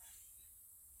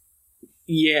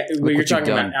 Yeah, you're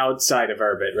talking about outside of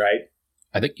Urbit, right?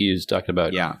 I think he was talking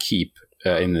about Keep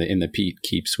in the Peat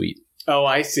Keep suite. Oh,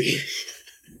 I see.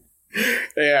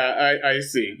 Yeah, I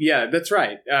see. Yeah, that's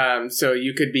right. So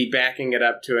you could be backing it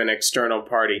up to an external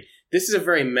party. This is a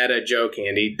very meta joke,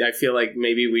 Andy. I feel like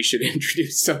maybe we should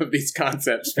introduce some of these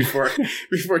concepts before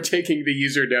taking the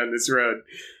user down this road.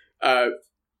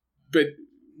 But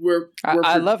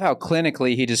I love how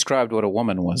clinically he described what a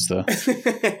woman was, though.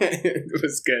 It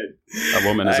was good. A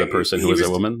woman is a person who is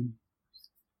a woman?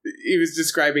 he was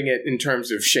describing it in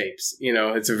terms of shapes. You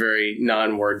know, it's a very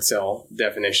non-word cell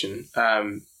definition.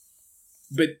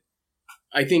 But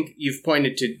I think you've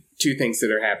pointed to two things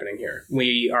that are happening here.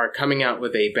 We are coming out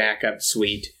with a backup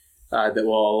suite that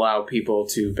will allow people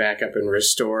to back up and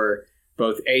restore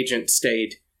both agent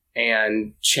state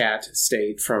and chat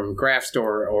state from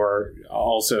GraphStore, or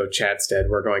also ChatStead.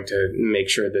 We're going to make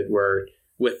sure that we're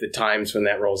with the times when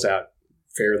that rolls out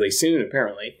fairly soon,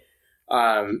 apparently.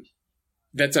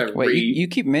 That's a Wait, you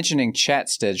keep mentioning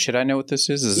ChatStead. Should I know what this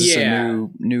is? Is this a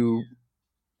new?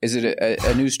 Is it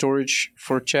a new storage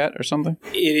for chat or something?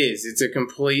 It is. It's a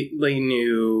completely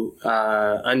new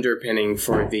underpinning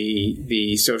for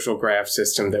the social graph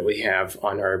system that we have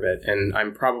on Urbit. And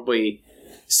I'm probably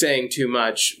saying too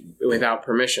much without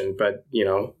permission, but you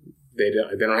know, they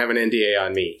don't have an NDA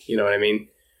on me. You know what I mean?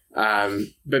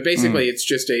 But basically, it's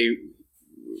just a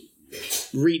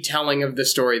retelling of the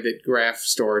story that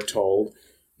GraphStore told,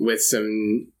 with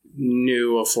some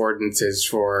new affordances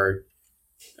for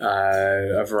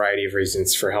a variety of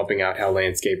reasons for helping out how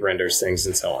landscape renders things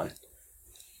and so on.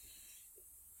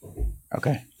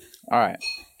 Okay. All right.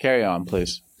 Carry on,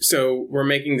 please. So we're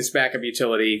making this backup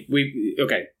utility.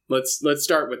 Let's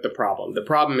start with the problem. The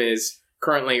problem is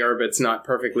currently Urbit's not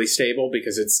perfectly stable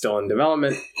because it's still in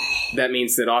development. That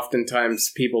means that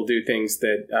oftentimes people do things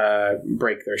that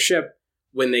break their ship.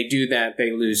 When they do that,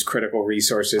 they lose critical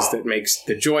resources that makes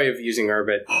the joy of using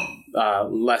Urbit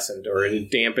lessened, or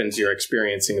it dampens your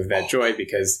experiencing of that joy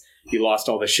because you lost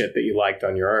all the shit that you liked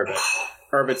on your Urbit.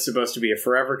 Urbit's supposed to be a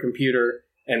forever computer,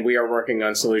 and we are working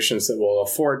on solutions that will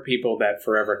afford people that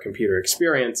forever computer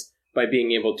experience by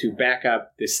being able to back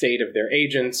up the state of their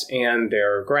agents and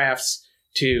their graphs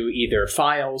to either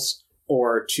files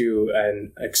or to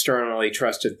an externally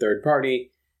trusted third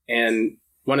party. And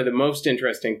one of the most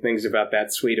interesting things about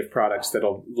that suite of products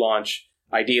that'll launch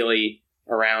ideally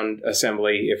around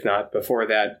assembly, if not before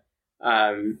that,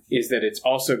 is that it's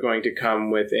also going to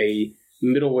come with a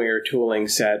middleware tooling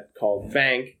set called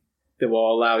Bank that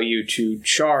will allow you to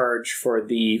charge for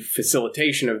the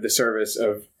facilitation of the service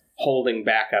of holding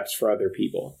backups for other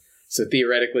people. So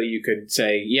theoretically, you could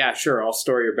say, yeah, sure, I'll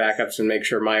store your backups and make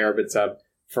sure my Urbit's up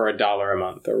for $1 a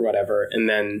month or whatever. And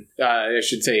then I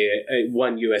should say $1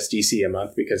 USDC a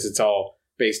month, because it's all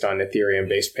based on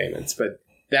Ethereum-based payments. But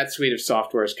that suite of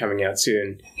software is coming out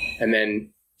soon. And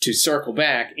then to circle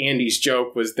back, Andy's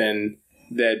joke was then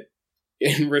that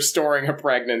in restoring a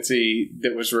pregnancy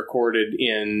that was recorded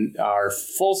in our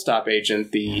full stop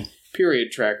agent, the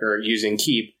period tracker, using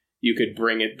Keep, you could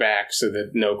bring it back so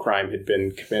that no crime had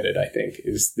been committed, I think,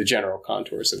 is the general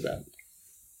contours of that.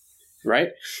 Right?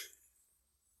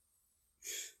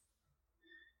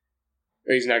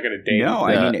 He's not going to date. No,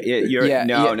 I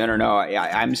mean, no.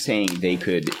 I'm saying they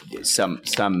could, some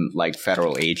like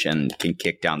federal agent can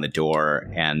kick down the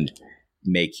door and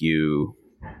make you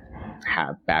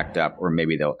have backed up, or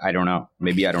maybe they'll, I don't know.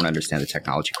 Maybe I don't understand the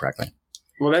technology correctly.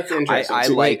 Well, that's interesting.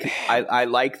 I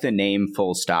like the name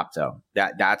Full Stop though.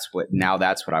 That's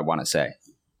what I want to say.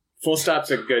 Full Stop's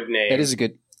a good name. It is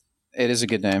a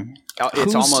good name.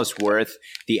 It's almost worth,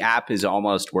 the app is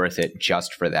almost worth it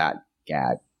just for that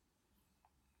gag.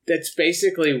 That's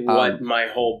basically what my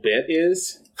whole bit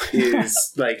is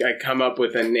like, I come up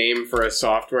with a name for a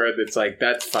software that's like,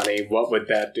 that's funny, what would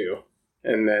that do?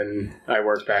 And then I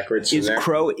work backwards from there.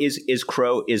 Is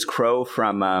Crow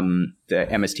from the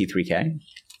MST3K?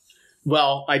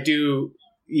 Well, I do,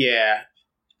 yeah.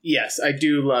 Yes, I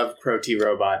do love Crow T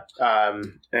Robot.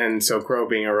 And so Crow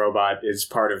being a robot is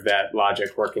part of that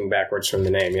logic, working backwards from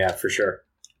the name, yeah, for sure.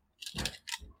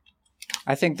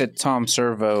 I think that Tom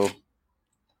Servo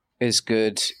is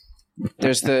good.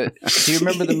 Do you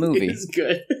remember the movie? It's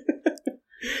good.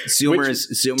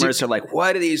 Zoomers are like,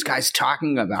 what are these guys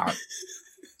talking about?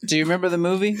 Do you remember the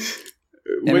movie?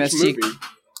 Which movie?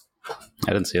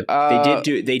 I didn't see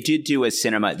it. They did do a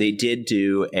cinema. They did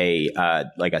do a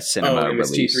cinema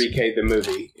release. MST3K the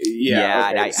movie. Yeah,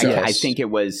 okay, and I think it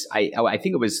was. I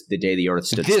think it was The Day the Earth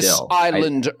Stood This Still.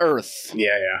 Island Earth.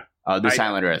 Yeah. Oh, This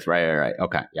Island Earth. Right.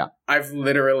 Okay, yeah. I've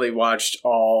literally watched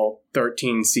all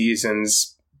 13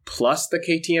 seasons plus the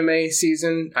KTMA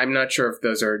season. I'm not sure if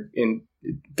those are in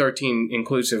 13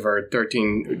 inclusive or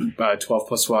 13 12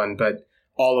 plus 1, but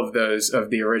all of those of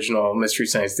the original Mystery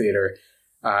Science Theater.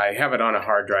 I have it on a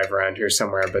hard drive around here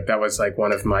somewhere, but that was like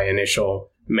one of my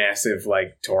initial massive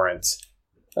torrents.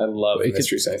 I love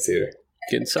Mystery Science Theater.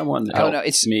 Can someone help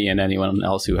me and anyone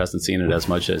else who hasn't seen it as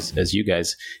much as you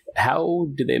guys? How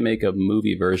do they make a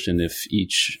movie version if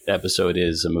each episode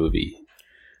is a movie?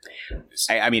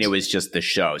 I mean, it was just the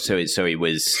show. So it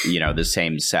was, the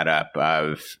same setup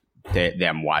of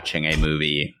them watching a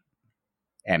movie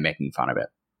and making fun of it.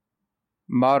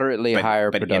 Moderately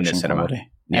higher but in the production cinema. quality.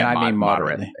 Yeah, and I mean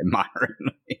moderately.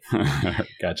 Moderately.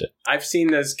 Gotcha. I've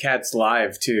seen those cats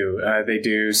live too. They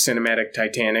do cinematic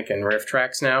Titanic and riff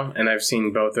tracks now, and I've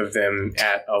seen both of them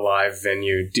at a live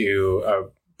venue do a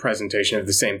presentation of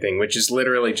the same thing, which is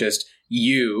literally just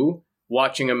you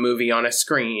watching a movie on a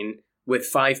screen with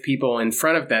 5 people in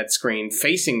front of that screen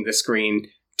facing the screen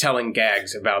telling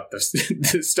gags about the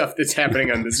stuff that's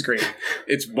happening on the screen.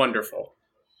 It's wonderful.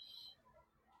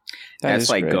 That's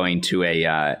like great. going to a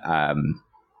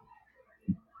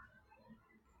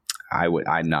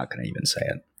I'm not going to even say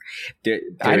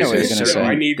it. I know what you're gonna say.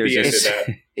 I need the end of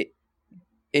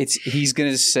that. He's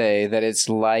going to say that it's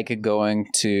like going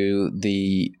to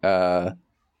the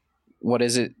what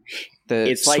is it?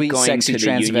 It's sweet, like going sexy to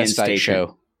the Union transvestite Station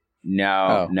show.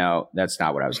 No, that's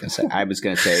not what I was going to say. I was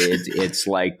going to say it's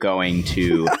like going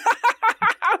to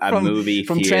a movie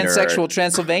from theater. transsexual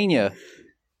Transylvania.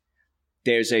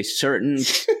 There's a certain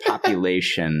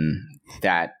population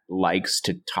that likes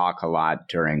to talk a lot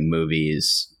during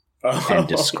movies and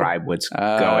describe what's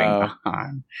going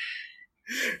on.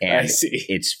 And I see.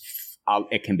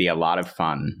 It can be a lot of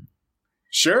fun.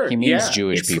 Sure. He means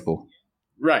Jewish people.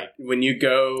 Right. When you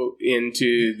go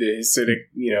into the Hasidic,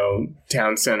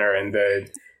 town center and the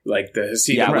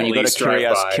Hasidic when you go to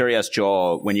drive-by. Curious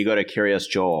Joel, when you go to Curious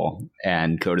Joel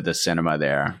and go to the cinema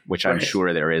there, which I'm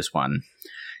sure there is one,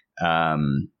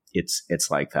 it's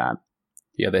like that.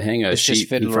 Yeah, they hang a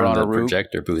sheet in front of the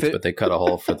projector booth, but they cut a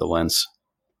hole for the lens.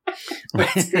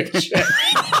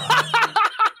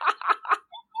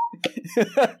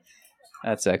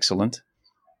 That's excellent.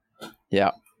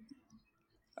 Yeah.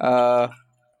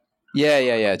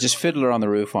 Yeah. Just Fiddler on the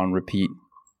Roof on repeat.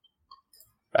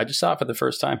 I just saw it for the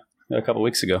first time a couple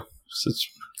weeks ago. So it's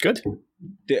good.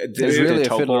 There's really a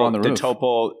Fiddler on the Roof.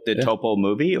 The Topol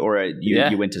movie, or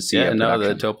you went to see it? No,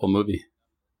 the Topol movie.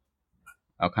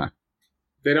 Okay.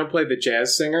 They don't play the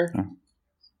jazz singer.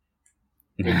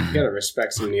 You gotta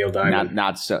respect some Neil Diamond.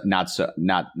 Not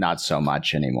so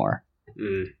much anymore.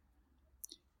 Mm.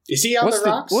 Is he on the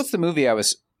rocks? What's the movie I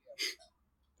was?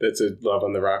 That's a Love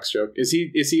on the Rocks joke. Is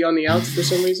he on the outs for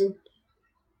some reason?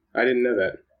 I didn't know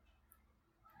that.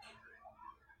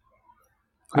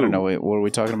 I don't know. What are we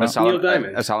talking about? Neil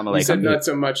Diamond. Assalamu He said alaikum. not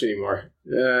so much anymore.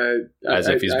 As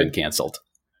if he's been canceled.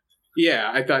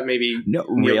 Yeah, I thought maybe No,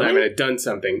 Neil really? Diamond had done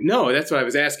something. No, that's what I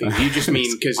was asking. You just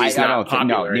mean because he's not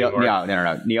popular anymore.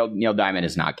 No. Neil Diamond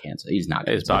is not canceled. He's not.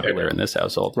 He's popular in this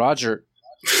household. Roger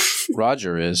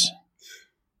is.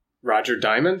 Roger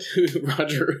Diamond?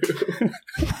 Roger.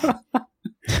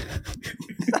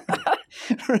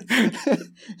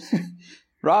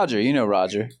 Roger, you know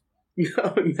Roger.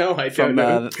 No, I don't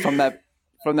know.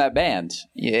 From that band.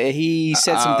 Yeah, he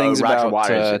said some things about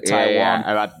Taiwan.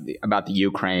 Yeah, about the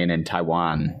Ukraine and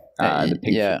Taiwan.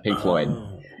 The Pink Floyd.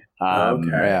 Okay.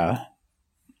 Yeah.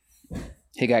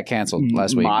 He got canceled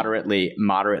last week.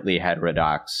 Moderately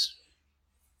heterodox.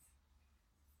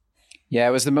 Yeah,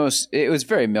 it was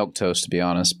very milquetoast, to be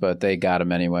honest, but they got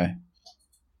him anyway.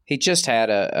 He just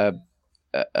had a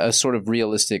sort of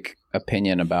realistic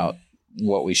opinion about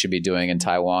what we should be doing in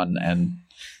Taiwan and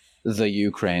the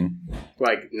Ukraine.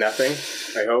 Like nothing,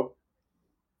 I hope.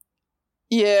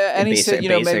 Yeah, and he said,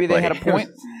 maybe they had a point.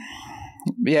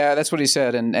 Yeah, that's what he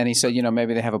said. And he said,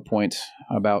 maybe they have a point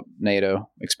about NATO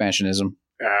expansionism,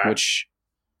 which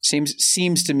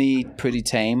seems to me pretty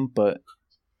tame, but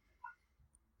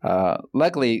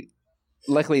luckily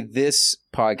this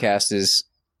podcast is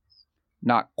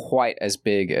not quite as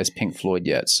big as Pink Floyd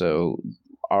yet. So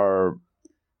our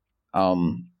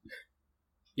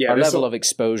level of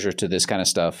exposure to this kind of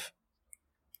stuff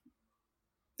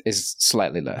is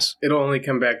slightly less. It'll only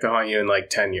come back to haunt you in like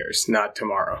 10 years, not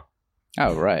tomorrow.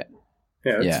 Oh, right.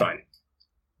 Yeah, that's fine.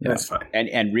 Yeah. That's fine.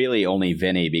 And really only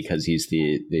Vinny, because he's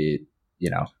the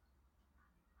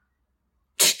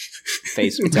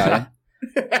face Italian.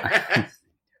 That's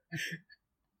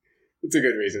a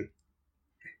good reason.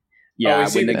 Yeah,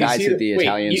 when the guys at the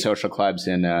Italian social clubs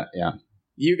in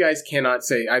You guys cannot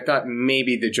say. I thought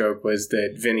maybe the joke was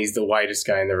that Vinny's the whitest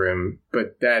guy in the room,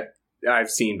 but that I've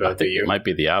seen both of you. It might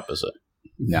be the opposite.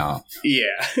 No.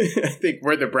 Yeah, I think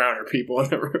we're the browner people in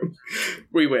the room.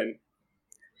 We win.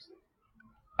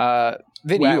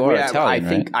 Vinny, you are Italian,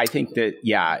 right? I think that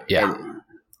Yeah,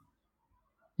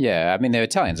 I mean, the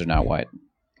Italians are not white.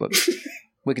 Look,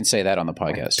 we can say that on the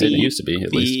podcast. They used to be,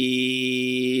 at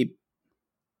least.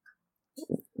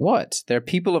 What? They're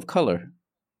people of color.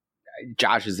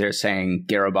 Josh is there saying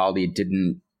Garibaldi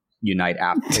didn't unite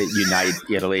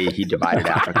Italy. He divided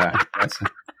Africa.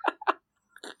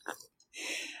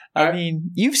 I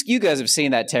mean, you guys have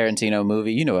seen that Tarantino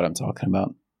movie. You know what I'm talking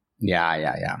about.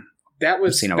 Yeah.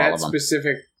 That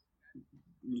specific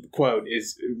quote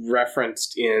is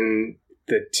referenced in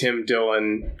the Tim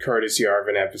Dillon Curtis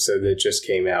Yarvin episode that just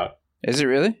came out. Is it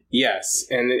really? Yes,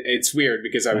 and it's weird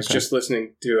because I was just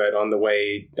listening to it on the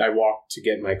way. I walked to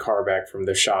get my car back from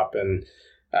the shop, and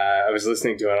I was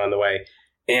listening to it on the way.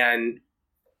 And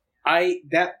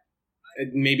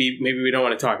maybe we don't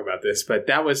want to talk about this, but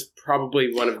that was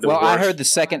probably one of the worst. I heard the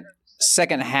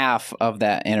second half of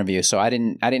that interview, so I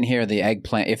didn't hear the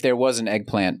eggplant. If there was an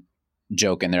eggplant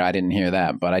joke in there, I didn't hear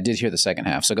that, but I did hear the second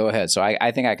half. So go ahead. So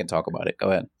I think I can talk about it.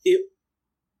 Go ahead.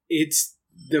 It's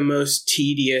the most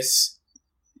tedious,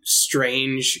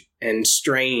 strange, and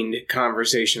strained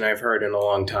conversation I've heard in a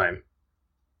long time.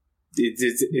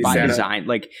 Is by design?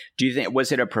 Do you think,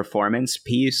 was it a performance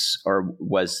piece, or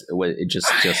was it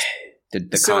just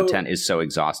the content is so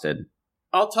exhausted?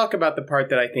 I'll talk about the part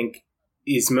that I think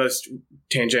is most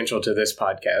tangential to this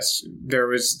podcast. There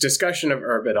was discussion of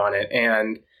Urbit on it,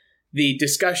 and the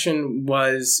discussion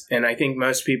was, and I think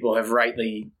most people have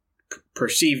rightly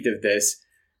perceived of this,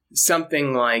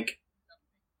 something like,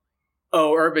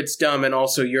 oh, Urbit's dumb, and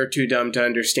also you're too dumb to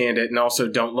understand it, and also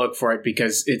don't look for it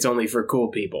because it's only for cool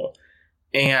people.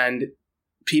 And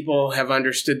people have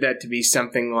understood that to be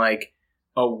something like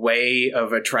a way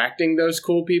of attracting those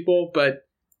cool people, but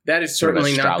that is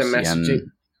certainly not the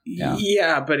messaging.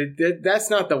 Yeah, but that's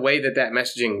not the way that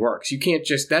messaging works. You can't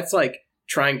just, that's like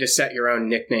trying to set your own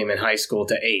nickname in high school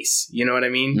to Ace. You know what I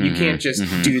mean? Mm-hmm, you can't just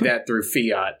do that through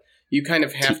fiat. You kind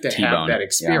of have to have that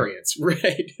experience. Yeah.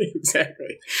 Right.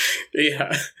 Exactly.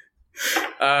 Yeah.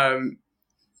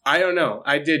 I don't know.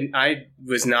 I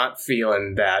was not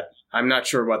feeling that. I'm not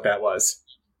sure what that was.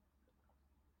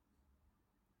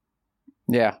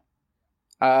 Yeah.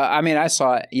 I mean, I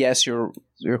saw it. Yes, you're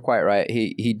quite right.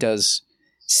 He does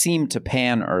seem to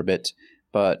pan Urbit,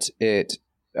 but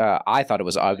I thought it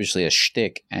was obviously a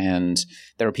shtick, and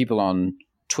there are people on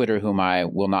Twitter whom I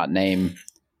will not name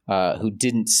who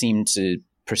didn't seem to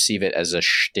perceive it as a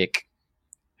shtick,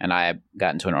 and I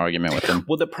got into an argument with them.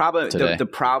 Well, the problem,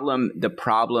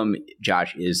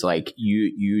 Josh, is like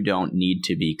you don't need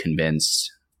to be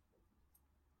convinced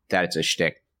that it's a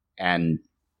shtick, and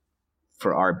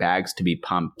for our bags to be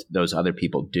pumped, those other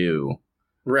people do.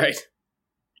 Right.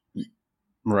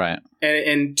 Right.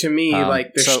 And to me,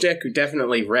 like, the shtick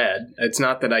definitely read. It's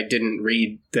not that I didn't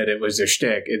read that it was a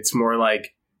shtick. It's more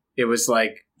like it was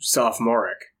like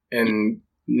sophomoric and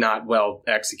not well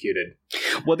executed.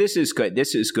 Well, this is good.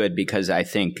 This is good because I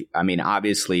mean,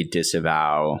 obviously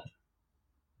disavow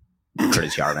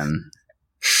Curtis Yarvin.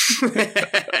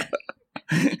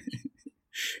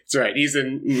 That's right. He's a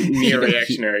near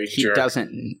reactionary jerk.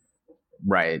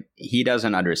 He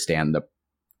doesn't understand the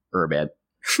Urbit.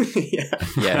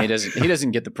 Yeah, he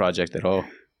doesn't get the project at all.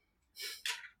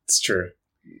 It's true.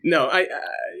 No, I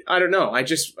don't know.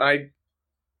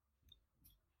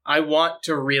 I want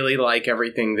to really like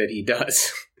everything that he does.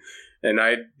 And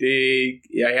I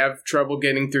have trouble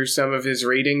getting through some of his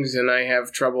readings, and I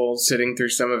have trouble sitting through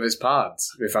some of his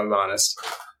pods, if I'm honest.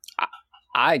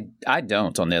 I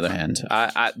don't, on the other hand.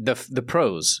 The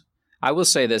pros. I will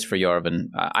say this for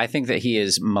Yarvin. I think that he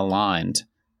is maligned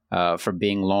for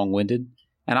being long-winded.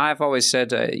 And I've always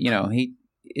said,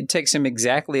 it takes him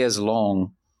exactly as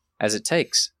long as it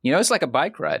takes. It's like a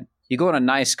bike ride. You go on a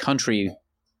nice country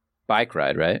bike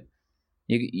ride, right?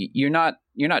 You're not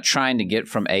trying to get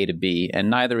from A to B, and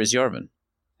neither is Yarvin.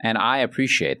 And I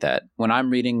appreciate that. When I'm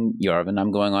reading Yarvin,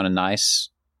 I'm going on a nice...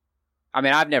 I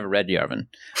mean, I've never read Yarvin,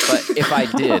 but if I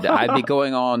did, I'd be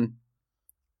going on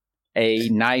a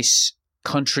nice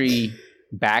country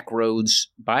backroads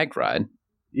bike ride.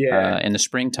 Yeah, in the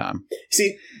springtime.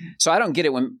 See, so I don't get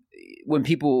it when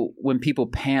people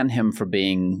pan him for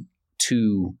being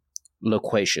too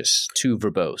loquacious, too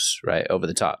verbose, right, over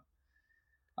the top.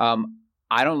 I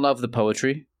don't love the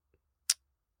poetry.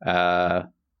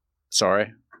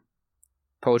 Sorry,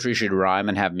 poetry should rhyme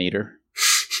and have meter.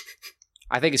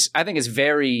 I think it's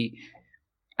very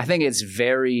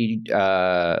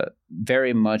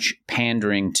very much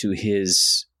pandering to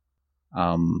his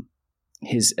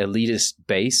elitist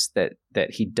base that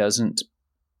he doesn't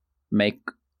make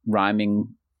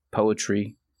rhyming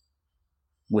poetry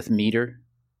with meter.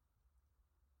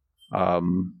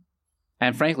 And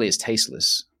frankly, it's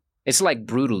tasteless. It's like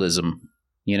brutalism,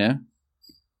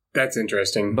 That's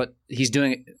interesting. But he's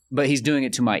doing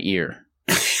it to my ear.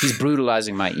 He's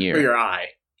brutalizing my ear. Or your eye,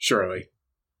 surely.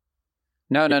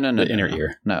 No. The inner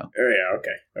ear. No. Oh yeah,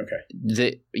 okay.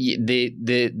 The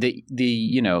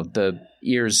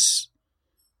ears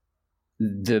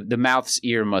the mouth's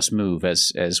ear must move,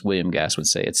 as William Gass would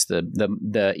say. It's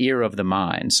the ear of the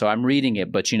mind. So I'm reading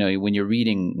it, but when you're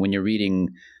reading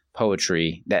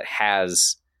poetry that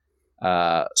has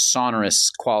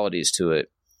sonorous qualities to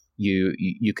it,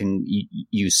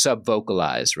 you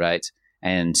sub-vocalize, right?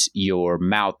 And your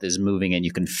mouth is moving, and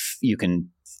you can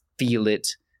feel it.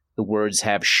 The words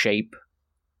have shape.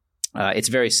 It's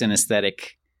very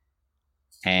synesthetic.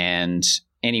 And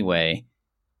anyway,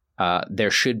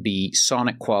 there should be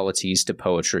sonic qualities to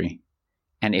poetry,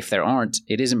 and if there aren't,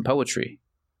 it isn't poetry,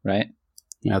 right?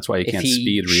 Yeah, that's why you can't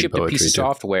speed read poetry. If he shipped a piece of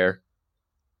software,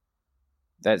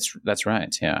 that's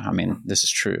right. Yeah, I mean, this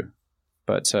is true.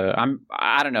 But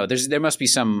I don't know. There must be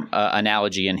some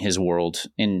analogy in his world.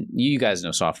 And you guys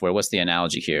know software. What's the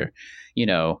analogy here?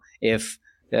 If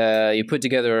you put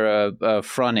together a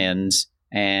front end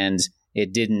and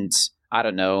it didn't, I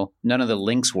don't know, none of the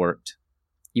links worked,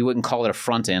 you wouldn't call it a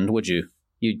front end, would you?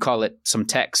 You'd call it some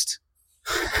text.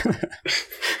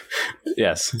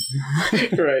 Yes.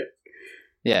 Right.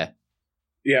 Yeah.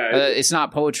 Yeah. It's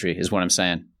not poetry, is what I'm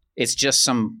saying. It's just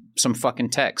some fucking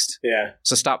text. Yeah.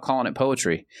 So stop calling it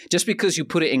poetry. Just because you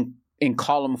put it in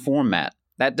column format,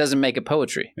 that doesn't make it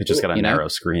poetry. It just got a narrow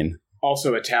screen.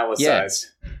 Also italicized.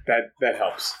 Yeah. That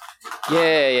helps.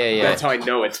 Yeah. That's how I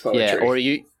know it's poetry.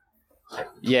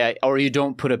 Or you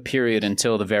don't put a period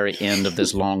until the very end of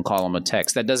this long column of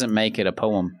text. That doesn't make it a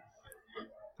poem.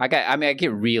 I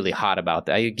get really hot about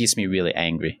that. It gets me really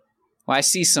angry. When I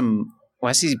see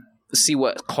see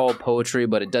what's called poetry,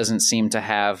 but it doesn't seem to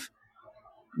have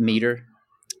meter.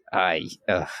 I'm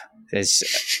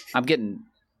getting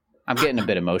a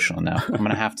bit emotional now. I'm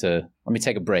gonna have to let me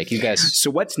take a break. You guys. So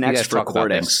what's next for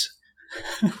Quartus?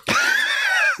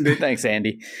 Thanks,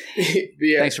 Andy.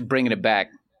 Yeah. Thanks for bringing it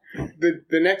back. The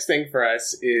next thing for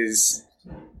us is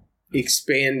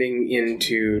expanding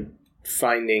into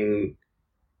finding.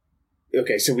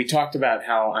 Okay, so we talked about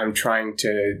how I'm trying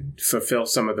to fulfill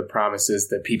some of the promises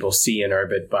that people see in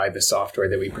Urbit by the software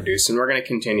that we produce, and we're going to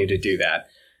continue to do that.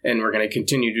 And we're going to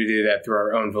continue to do that through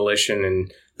our own volition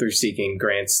and through seeking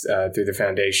grants through the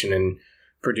foundation and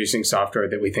producing software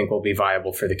that we think will be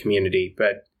viable for the community.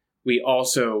 But we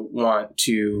also want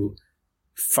to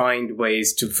find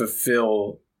ways to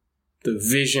fulfill the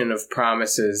vision of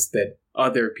promises that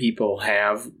other people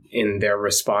have in their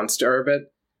response to Urbit.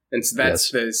 And so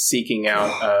that's the seeking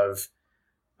out of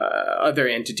other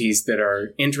entities that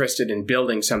are interested in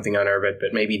building something on Urbit,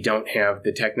 but maybe don't have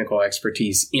the technical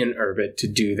expertise in Urbit to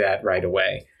do that right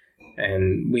away.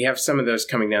 And we have some of those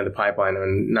coming down the pipeline.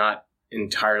 I'm not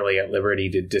entirely at liberty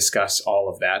to discuss all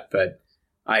of that, but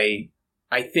I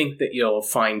think that you'll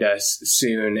find us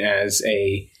soon as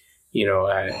a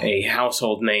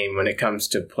household name when it comes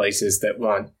to places that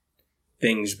want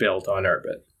things built on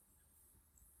Urbit.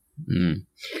 Mm.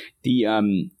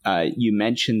 You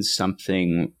mentioned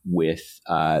something with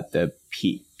the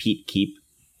peat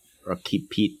keep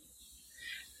peat.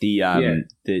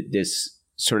 This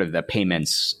sort of the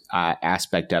payments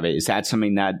aspect of it. Is that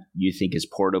something that you think is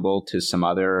portable to some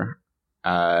other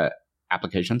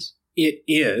applications? It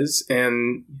is,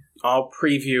 and I'll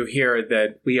preview here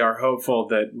that we are hopeful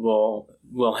that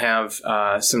we'll have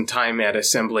some time at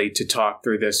Assembly to talk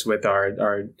through this with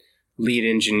our lead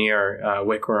engineer,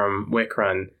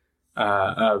 Wickrun,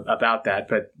 about that.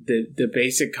 But the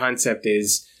basic concept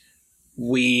is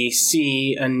we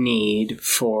see a need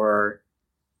for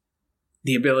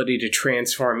the ability to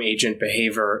transform agent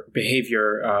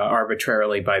behavior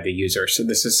arbitrarily by the user. So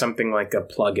this is something like a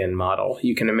plugin model.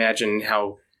 You can imagine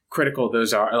how critical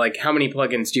those are. Like, how many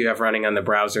plugins do you have running on the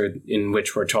browser in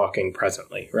which we're talking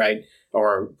presently, right?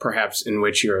 Or perhaps in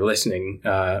which you're listening,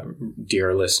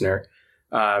 dear listener.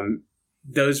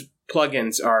 Those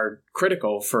plugins are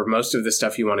critical for most of the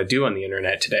stuff you want to do on the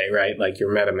internet today, right? Like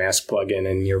your MetaMask plugin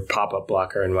and your pop-up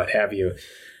blocker and what have you.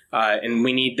 And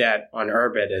we need that on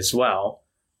Urbit as well.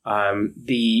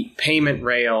 The payment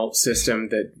rail system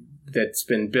that's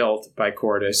been built by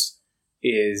Quartus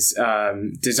is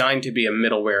designed to be a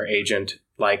middleware agent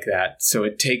like that. So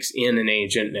it takes in an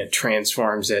agent and it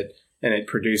transforms it, and it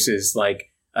produces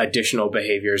like additional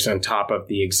behaviors on top of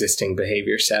the existing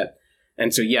behavior set.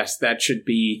 And so, yes, that should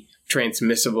be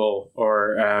transmissible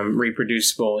or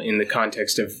reproducible in the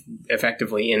context of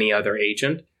effectively any other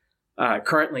agent.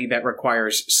 Currently, that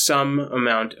requires some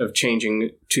amount of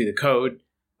changing to the code.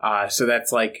 So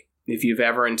that's like if you've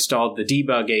ever installed the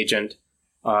debug agent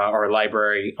or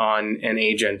library on an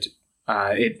agent,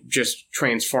 it just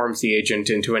transforms the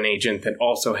agent into an agent that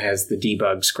also has the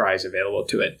debug scries available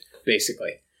to it,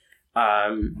 basically.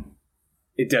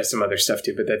 It does some other stuff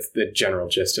too, but that's the general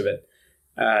gist of it.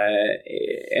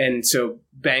 And so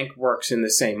Bank works in the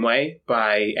same way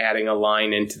by adding a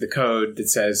line into the code that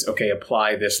says, okay,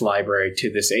 apply this library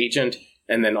to this agent,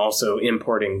 and then also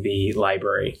importing the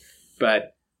library.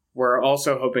 But we're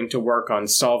also hoping to work on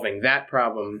solving that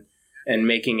problem and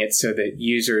making it so that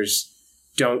users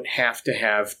don't have to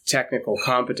have technical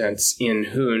competence in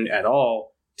Hoon at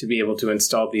all to be able to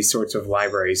install these sorts of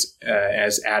libraries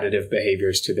as additive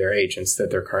behaviors to their agents that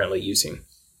they're currently using.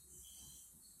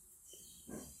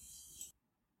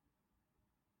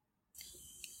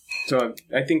 So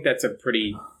I think that's a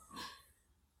pretty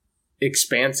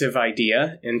expansive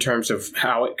idea in terms of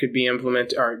how it could be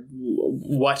implemented or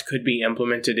what could be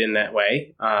implemented in that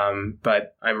way.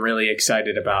 But I'm really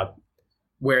excited about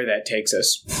where that takes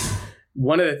us.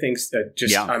 One of the things that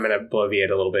I'm going to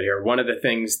bloviate a little bit here. One of the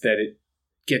things that it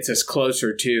gets us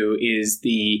closer to is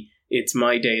it's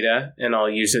my data and I'll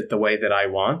use it the way that I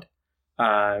want.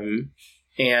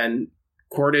 And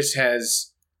Quartus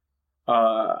has,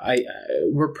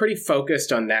 we're pretty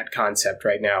focused on that concept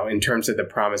right now in terms of the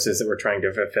promises that we're trying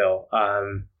to fulfill.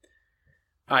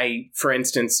 For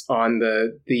instance, on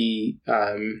the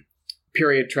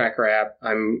period tracker app,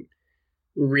 I'm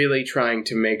really trying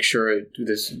to make sure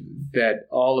that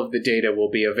all of the data will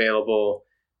be available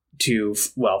to,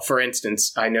 for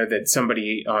instance, I know that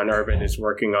somebody on Urbit is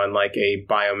working on like a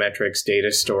biometrics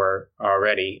data store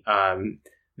already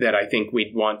that I think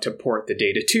we'd want to port the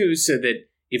data to, so that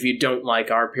if you don't like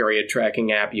our period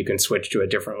tracking app, you can switch to a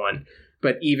different one.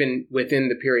 But even within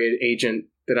the period agent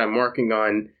that I'm working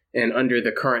on, and under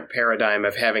the current paradigm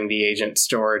of having the agent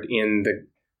stored in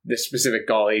the specific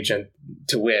Gall agent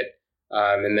to wit,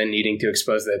 and then needing to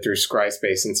expose that through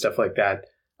Scryspace and stuff like that,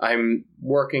 I'm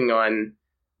working on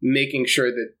making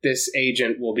sure that this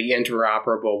agent will be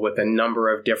interoperable with a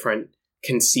number of different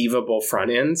conceivable front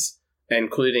ends,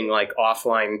 including like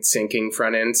offline syncing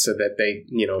front ends, so that they,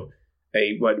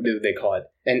 what do they call it?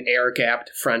 An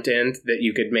air-gapped front end that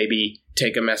you could maybe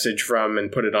take a message from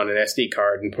and put it on an SD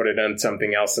card and put it on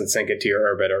something else and sync it to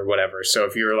your Urbit or whatever. So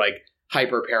if you're like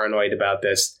hyper paranoid about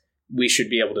this, we should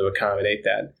be able to accommodate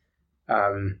that.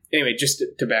 Anyway, just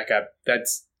to back up,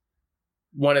 that's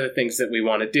one of the things that we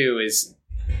want to do is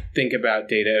think about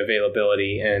data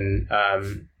availability and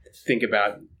think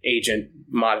about agent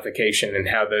modification and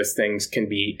how those things can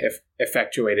be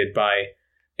effectuated by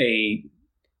a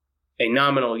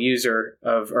nominal user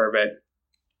of Urbit,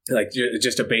 like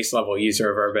just a base level user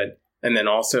of Urbit, and then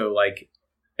also like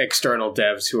external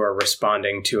devs who are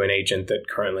responding to an agent that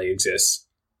currently exists.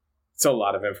 It's a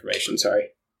lot of information,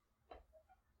 sorry.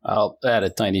 I'll add a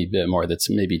tiny bit more that's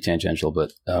maybe tangential,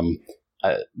 but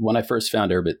when I first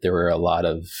found Urbit, there were a lot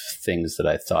of things that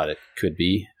I thought it could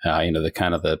be,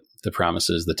 the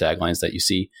promises, the taglines that you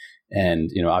see. And,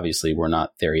 obviously we're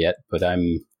not there yet, but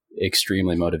I'm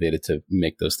extremely motivated to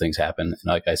make those things happen.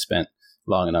 And I spent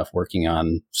long enough working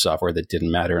on software that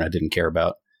didn't matter and I didn't care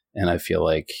about. And I feel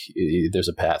like there's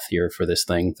a path here for this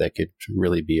thing that could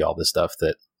really be all the stuff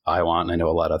that I want. And I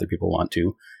know a lot of other people want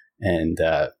to. And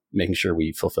making sure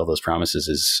we fulfill those promises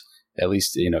is, at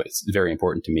least, it's very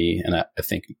important to me. And I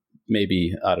think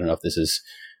maybe, I don't know if this is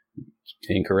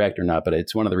incorrect or not, but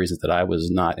it's one of the reasons that I was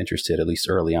not interested, at least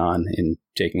early on, in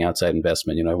taking outside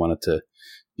investment. I wanted to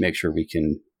make sure we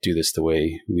can do this the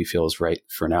way we feel is right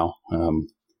for now.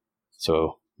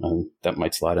 So that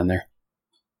might slide in there.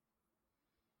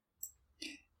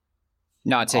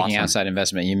 Not taking outside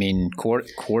investment. You mean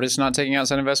Quartus not taking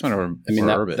outside investment, or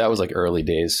that was like early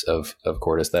days of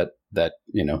Quartus. That that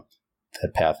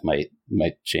path might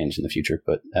change in the future,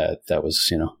 but that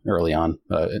was early on.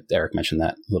 Eric mentioned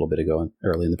that a little bit ago,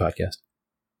 early in the podcast.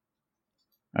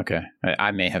 Okay,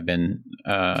 I may have been.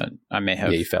 I may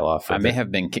have. Yeah, you fell off. I may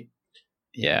have been.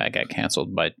 Yeah, I got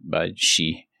canceled by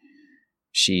she.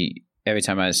 Every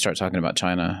time I start talking about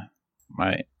China,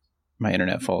 my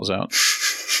internet falls out.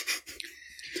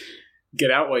 Get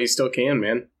out while you still can,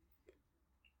 man.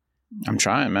 I'm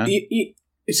trying, man.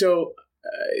 So,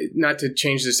 not to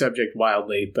change the subject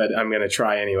wildly, but I'm going to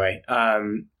try anyway.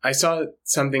 I saw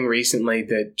something recently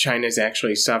that China's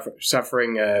actually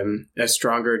suffering a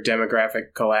stronger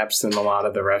demographic collapse than a lot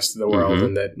of the rest of the world,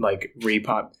 and that like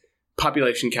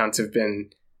population counts have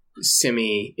been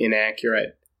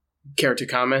semi-inaccurate. Care to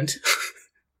comment?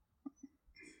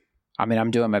 I mean,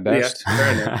 I'm doing my best. Yeah,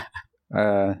 fair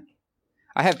enough.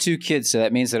 I have 2 kids, so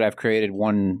that means that I've created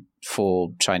one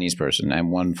full Chinese person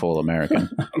and one full American.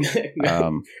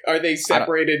 Are they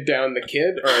separated down the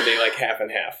kid, or are they like half and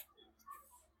half?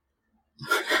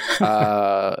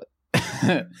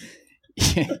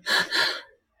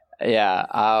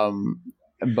 Yeah.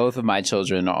 Both of my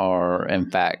children are, in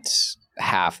fact,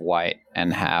 half white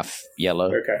and half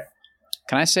yellow. Okay.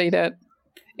 Can I say that?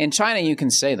 In China, you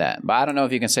can say that, but I don't know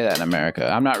if you can say that in America.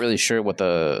 I'm not really sure what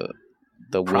the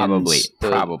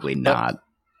probably not.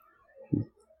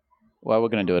 Well, we're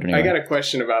gonna do it anyway. I got a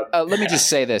question about. Let me just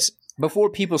say this before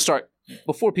people start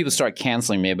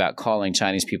canceling me about calling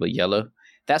Chinese people yellow.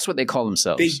 That's what they call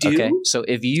themselves. They do? Okay, so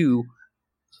if you,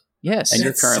 yes, and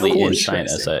you're currently in so China,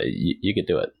 so you could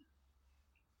do it.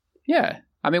 Yeah.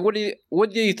 I mean, what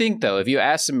do you think though? If you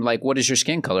ask them like, "What is your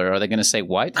skin color?" Are they going to say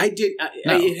white? No.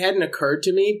 It hadn't occurred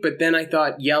to me, but then I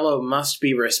thought yellow must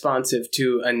be responsive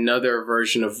to another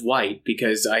version of white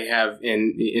because I have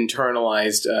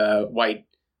internalized white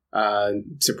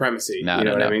supremacy. No, you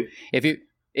know what I mean?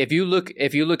 If you look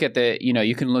at the,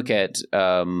 you can look at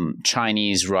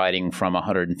Chinese writing from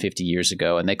 150 years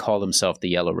ago, and they call themselves the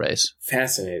yellow race.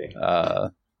 Fascinating.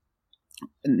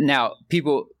 Now,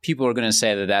 people are going to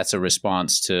say that that's a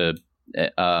response to,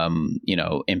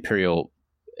 imperial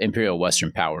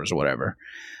Western powers or whatever.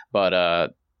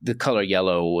 But the color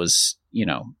yellow was,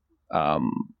 the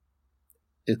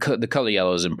color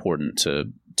yellow is important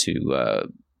to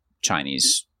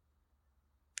Chinese,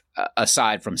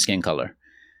 aside from skin color.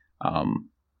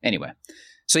 Anyway,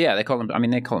 so yeah, they call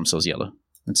themselves yellow.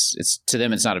 It's to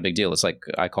them, it's not a big deal. It's like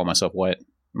I call myself white.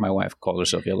 My wife calls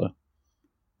herself yellow.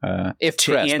 If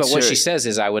pressed, but what she says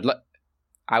is, I would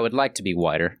like to be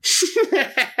whiter.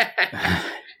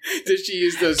 Does she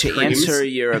use those to creams? Answer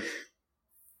your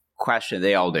question?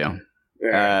 They all do.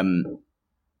 Yeah.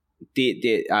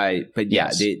 The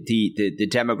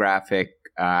demographic.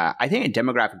 I think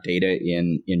demographic data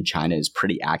in China is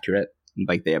pretty accurate.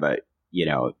 Like they have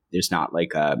there's not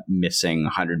like a missing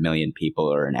 100 million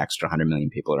people or an extra 100 million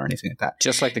people or anything like that.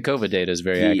 Just like the COVID data is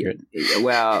very accurate.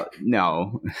 Well,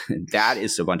 no, that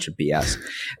is a bunch of BS.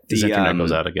 The internet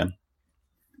goes out again.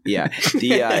 Yeah.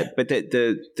 But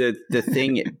the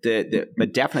thing,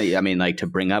 but definitely, I mean, like to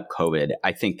bring up COVID,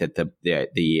 I think that the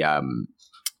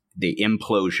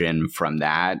implosion from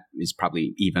that is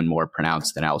probably even more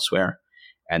pronounced than elsewhere,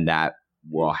 and that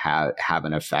will have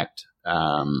an effect.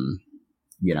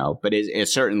 But it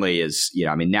certainly is,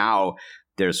 I mean, now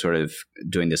they're sort of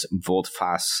doing this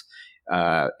volte-face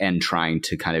and trying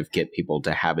to kind of get people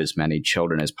to have as many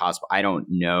children as possible. I don't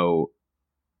know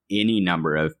any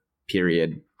number of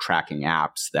period tracking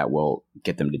apps that will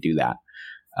get them to do that.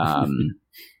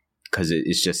 Because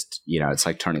it's just, it's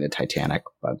like turning the Titanic.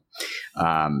 But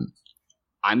I'm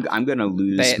going to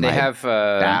lose my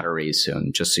battery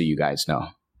soon, just so you guys know.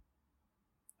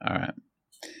 All right.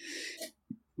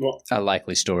 Well, a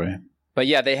likely story, but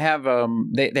yeah, they have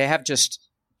they have just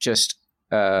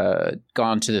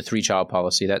gone to the 3-child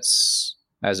policy. That's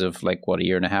as of a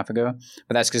year and a half ago.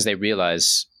 But that's because they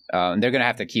realize they're going to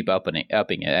have to keep upping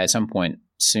it at some point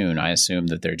soon. I assume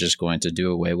that they're just going to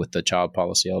do away with the child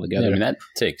policy altogether. Yeah, I mean, that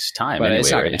takes time. But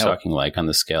anyway, right? You're talking like on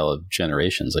the scale of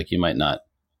generations. Like you might not.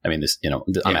 I mean, this.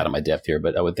 I'm out of my depth here,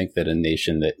 but I would think that a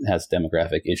nation that has a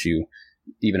demographic issue,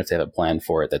 even if they have a plan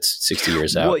for it that's 60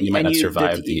 years out, you might not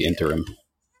survive the interim.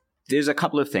 There's a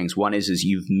couple of things. One is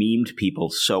you've memed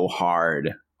people so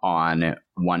hard on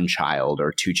one child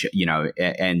or two,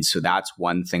 and so that's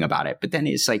one thing about it. But then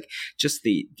it's like just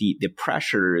the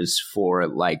pressures for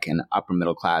like an upper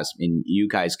middle class. I mean, you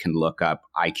guys can look up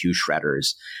IQ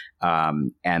shredders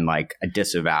and like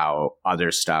disavow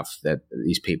other stuff that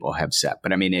these people have said.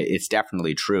 But I mean, it's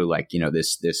definitely true. Like,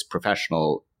 this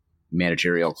professional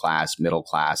managerial class, middle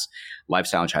class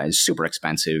lifestyle in China is super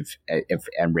expensive,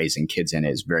 and raising kids in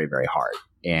it is very, very hard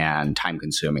and time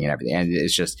consuming and everything. And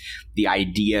it's just the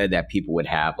idea that people would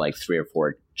have like 3 or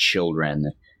 4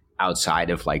 children outside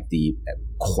of like the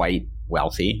quite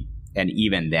wealthy, and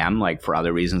even them, like for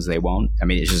other reasons they won't. I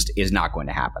mean, it just is not going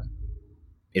to happen.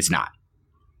 It's not.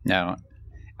 No.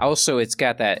 Also, it's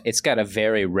got a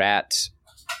very rat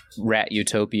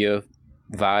utopia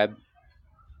vibe.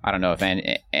 I don't know if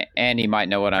Andy might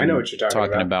know what I'm what you're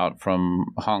talking about from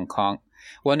Hong Kong.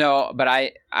 Well, no, but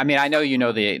I mean, I know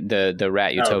the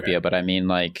rat utopia, but I mean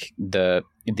like the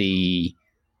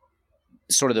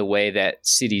sort of the way that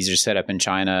cities are set up in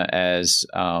China as,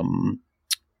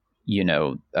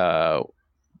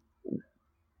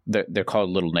 they're called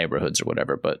little neighborhoods or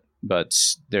whatever, but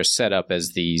they're set up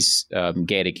as these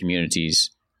gated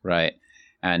communities, right?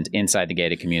 And inside the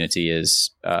gated community is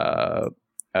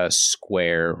a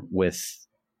square with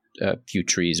a few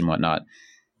trees and whatnot.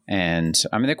 And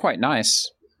I mean, they're quite nice.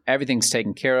 Everything's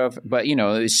taken care of, but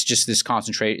it's just this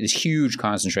huge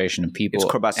concentration of people.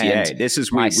 It's Corbusier. This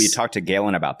is we talked to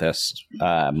Galen about this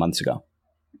months ago.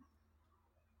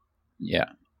 Yeah.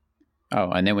 Oh,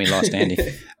 and then we lost Andy.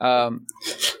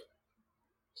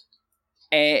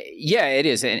 Yeah, it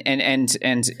is, and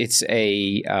it's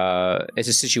a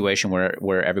situation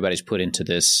where everybody's put into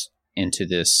this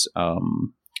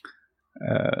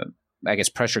I guess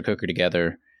pressure cooker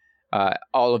together.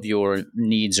 All of your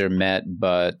needs are met,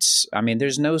 but I mean,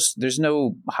 there's no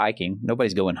hiking.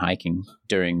 Nobody's going hiking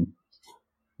during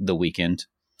the weekend.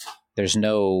 There's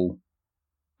no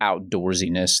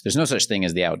outdoorsiness. There's no such thing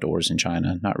as the outdoors in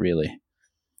China. Not really.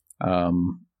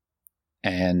 And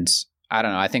I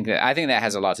don't know. I think that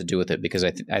has a lot to do with it, because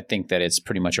I think that it's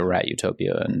pretty much a rat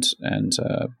utopia, and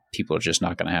people are just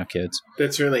not going to have kids.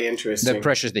 That's really interesting. The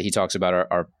pressures that he talks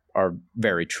about are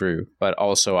very true, but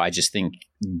also I just think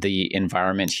the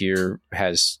environment here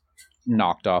has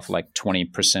knocked off like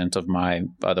 20% of my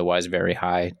otherwise very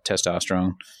high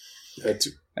testosterone. That's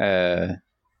yeah.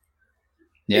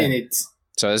 And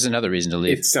So there's another reason to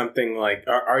leave. It's something like,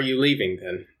 are you leaving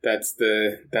then? That's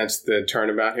the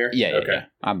turnabout here? Yeah. Okay.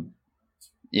 I'm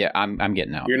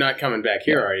getting out. You're not coming back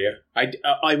here, are you?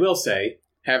 I will say,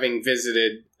 having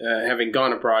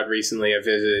gone abroad recently, I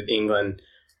visited England.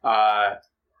 I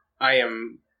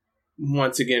am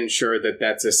once again sure that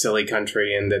that's a silly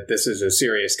country, and that this is a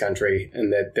serious country,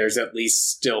 and that there's at least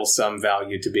still some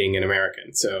value to being an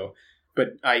American. So, but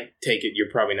I take it you're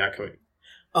probably not coming.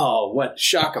 Oh, what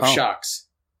shock of shocks!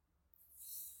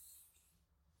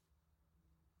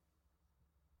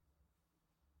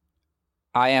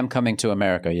 I am coming to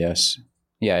America. Yes.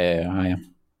 Yeah. I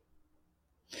am.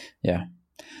 Yeah.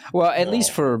 Well, at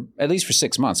least for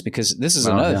 6 months, because this is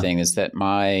another thing, is that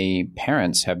my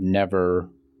parents have never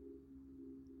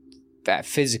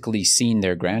physically seen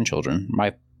their grandchildren.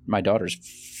 My daughter's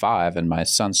 5 and my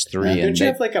son's 3, and you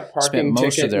have like a parking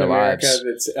most ticket of their in America lives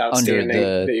that's under outstanding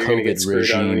the that you're going to get COVID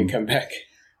screwed on when you regime. come back?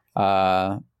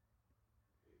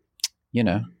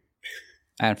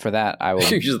 And for that, I will.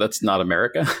 That's not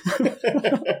America.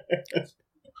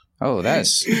 Oh,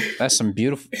 that's some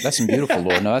beautiful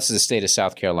lore. No, that's the state of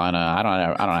South Carolina. I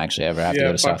don't actually ever have to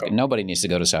go to South Carolina. Nobody needs to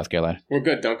go to South Carolina. Well,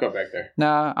 good. Don't go back there.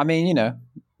 Nah, I mean,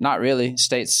 not really.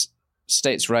 States'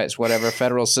 rights, whatever.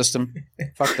 Federal system.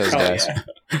 Fuck those guys.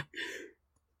 Yeah.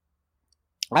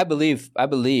 I believe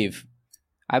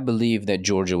that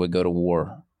Georgia would go to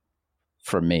war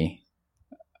for me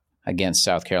against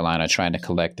South Carolina, trying to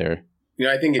collect their.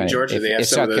 I think in Georgia they have if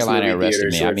some South of those Carolina movie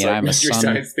arrested theaters. me, I mean, I'm a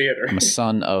a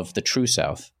son of the true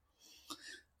South.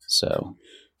 So,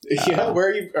 yeah, where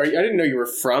are you? I didn't know you were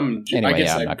from. Anyway, I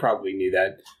guess I probably knew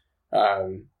that.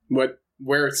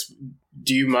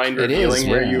 Do you mind revealing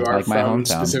where you are like my from hometown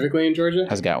specifically in Georgia?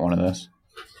 has got one of those.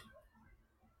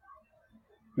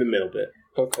 The middle bit.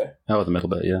 Okay. Oh, the middle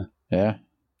bit, yeah. Yeah.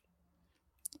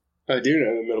 I do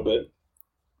know the middle bit.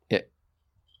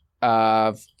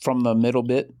 From the middle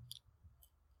bit.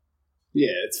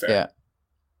 Yeah, it's fair.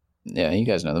 Yeah, you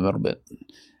guys know the middle bit.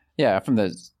 Yeah,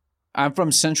 I'm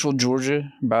from Central Georgia.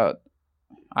 About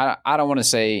I don't want to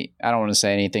say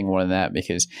anything more than that,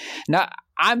 because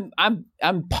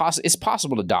it's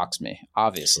possible to dox me.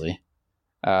 Obviously,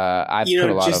 I've put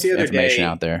a lot of information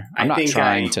out there. I'm not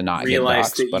trying to not get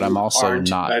doxed, but I'm also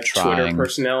not a trying Twitter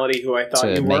personality who I thought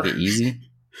to you make were. it easy.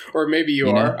 Or maybe you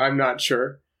are. I'm not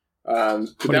sure. But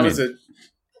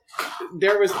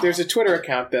that was there's a Twitter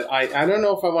account that I don't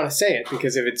know if I want to say it,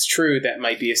 because if it's true, that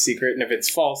might be a secret, and if it's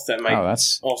false, that might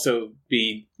also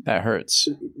be... That hurts.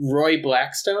 Roy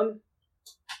Blackstone?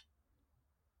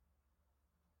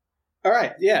 All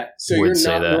right, yeah. So you're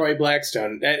not Roy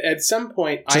Blackstone. At some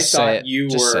point, I thought you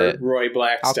were Roy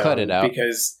Blackstone. I'll cut it out.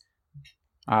 Because...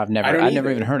 I've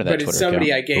never even heard of that Twitter account. But it's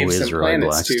somebody I gave some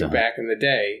planets to Blackstone? back in the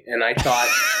day, and I thought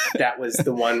that was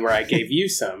the one where I gave you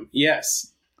some.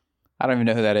 Yes. I don't even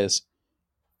know who that is.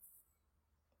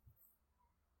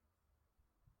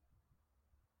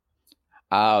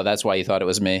 Oh, that's why you thought it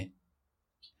was me.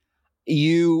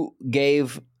 You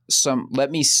gave let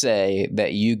me say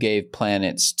that you gave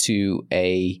planets to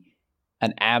an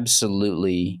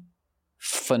absolutely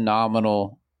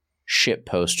phenomenal shit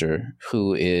poster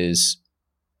who is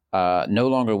no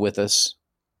longer with us,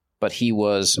 but he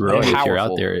was powerful. If you're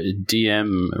out there,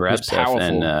 DM rabsef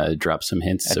and drop some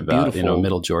hints about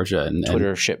Middle Georgia and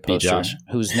Twitter shit poster,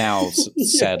 who's now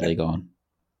sadly gone.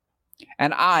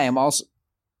 And I am also.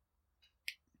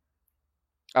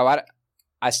 Oh,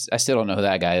 I still don't know who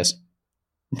that guy is.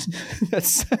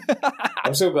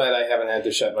 I'm so glad I haven't had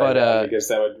to shut my down, because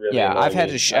that would really. Yeah, I've had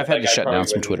to shut down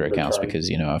some Twitter accounts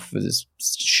because this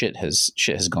shit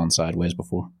has gone sideways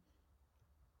before.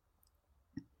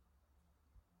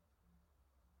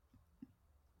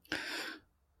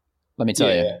 Let me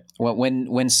tell you, when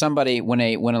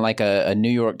a New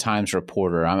York Times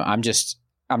reporter, I'm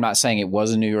not saying it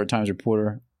was a New York Times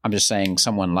reporter. I'm just saying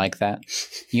someone like that.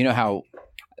 You know how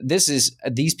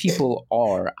these people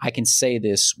are, I can say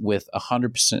this with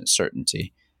 100%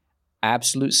 certainty,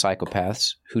 absolute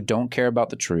psychopaths who don't care about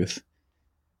the truth.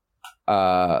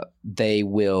 They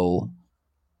will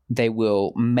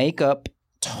make up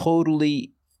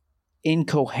totally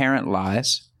incoherent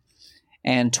lies,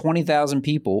 and 20,000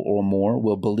 people or more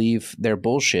will believe their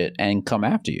bullshit and come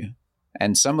after you.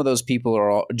 And some of those people are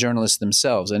all journalists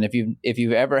themselves. And if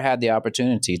you've ever had the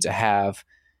opportunity to have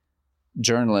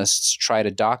journalists try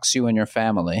to dox you and your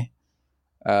family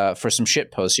for some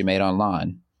shit posts you made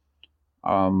online,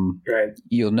 right,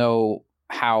 you'll know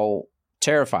how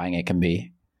terrifying it can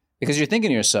be, because you're thinking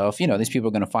to yourself, these people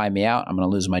are going to find me out. I'm going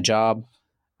to lose my job.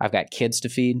 I've got kids to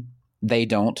feed. They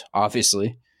don't,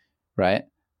 obviously, right?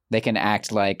 They can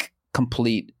act like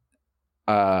complete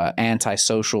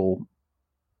antisocial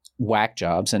whack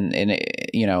jobs, and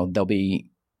they'll be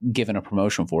given a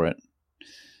promotion for it.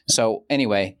 So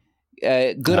anyway,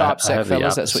 good OPSEC,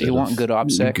 fellas. That's what you want. Good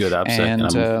OPSEC. Good OPSEC.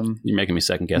 And you're making me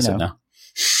second guess it now.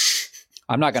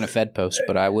 I'm not going to Fed post,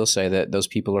 but I will say that those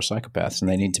people are psychopaths, and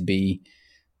they need to be.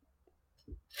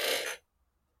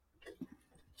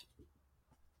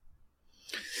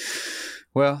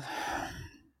 Well,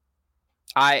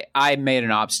 I made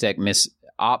an OPSEC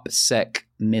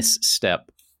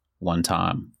misstep one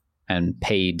time and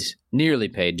nearly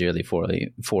paid dearly for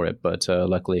it, but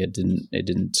luckily it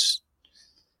didn't.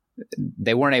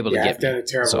 They weren't able to get me. I've done a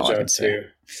terrible job too.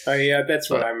 That's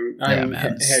what I'm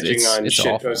hedging on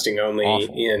shit posting only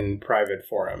in private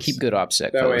forums. Keep good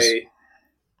OPSEC. That way,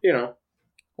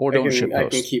 or don't shit post. I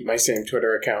can keep my same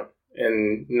Twitter account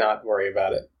and not worry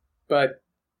about it. But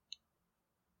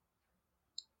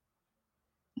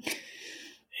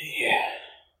yeah.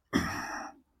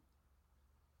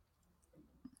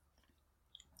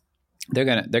 They're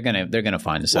gonna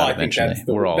find us out eventually. That's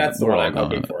the one I'm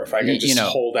hoping for. If I can just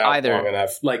hold out long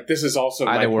enough, like this is also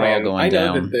my plan. I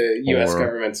know that the U.S.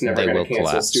 government's never going to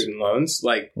cancel student loans.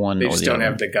 Like they just don't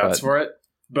have the guts for it.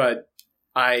 But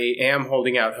I am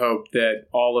holding out hope that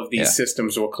all of these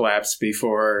systems will collapse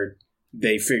before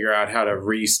they figure out how to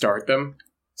restart them.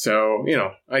 So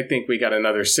I think we got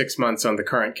another 6 months on the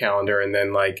current calendar, and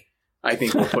then I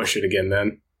think we'll push it again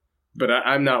then. But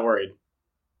I'm not worried.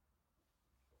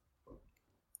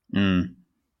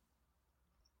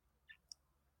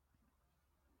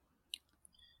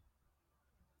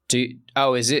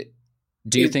 Is it?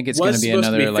 Do you think it's going to be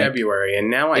another February? And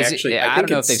now I don't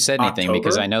know if they've said anything,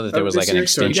 because I know that there was an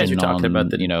extension. You're talking about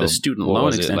the student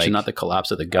loan extension, not the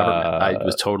collapse of the government. I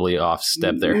was totally off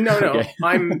step there. No, okay.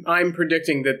 I'm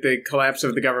predicting that the collapse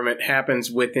of the government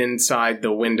happens inside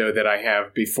the window that I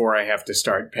have before I have to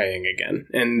start paying again,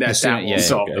 and that will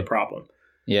solve the problem.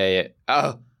 Yeah.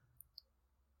 Oh.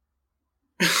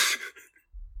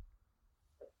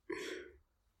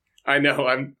 I know.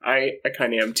 I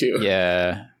kind of am too.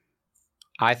 Yeah,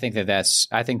 I think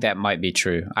that might be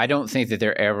true. I don't think that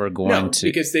they're ever going to,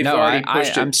 because they've already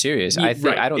pushed it. I'm serious. I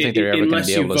don't think they're ever going to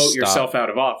be able to unless you vote yourself out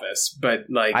of office. But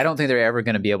I don't think they're ever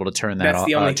going to be able to turn that. That's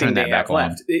the only thing they have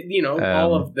left.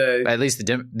 All of the at least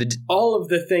all of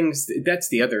the things. That's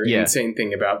the other insane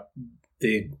thing about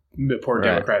the poor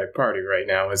Democratic Party right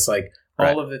now is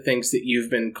all of the things that you've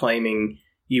been claiming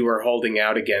you were holding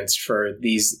out against for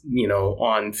these,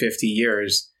 on 50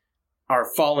 years are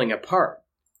falling apart.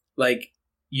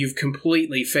 You've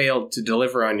completely failed to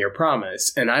deliver on your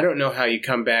promise. And I don't know how you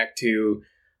come back to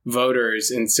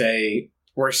voters and say,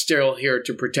 we're still here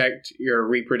to protect your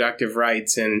reproductive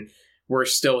rights and we're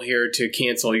still here to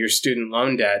cancel your student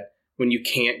loan debt when you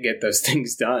can't get those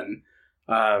things done.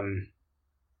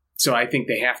 So I think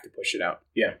they have to push it out.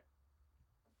 Yeah.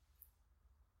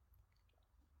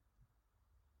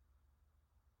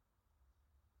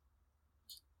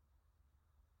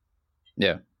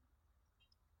 Yeah.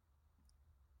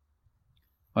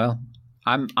 Well,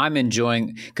 I'm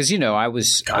enjoying, because I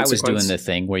was doing the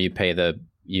thing where you pay the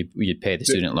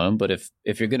student loan, but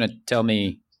if you're going to tell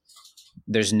me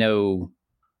there's no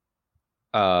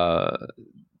right,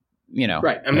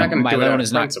 I'm not going to do my loan it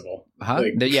is principle.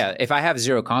 If I have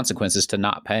zero consequences to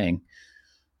not paying,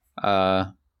 I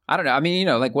don't know. I mean,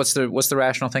 what's the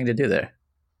rational thing to do there?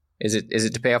 Is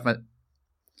it to pay off my?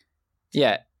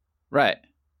 Yeah, right.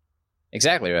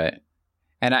 Exactly right.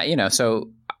 And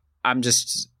so I'm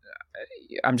just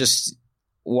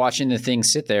watching the thing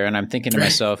sit there, and I'm thinking to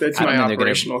myself, That's my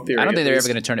operational theory. I don't think they're ever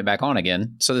going to turn it back on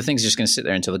again. So the thing's just going to sit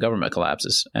there until the government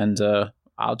collapses, and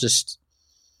I'll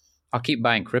keep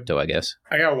buying crypto, I guess.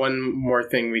 I got one more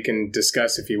thing we can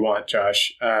discuss if you want,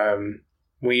 Josh.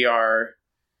 We're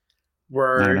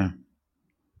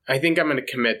I think I'm going to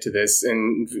commit to this,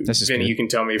 and Vinny, you can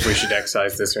tell me if we should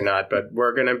excise this or not, but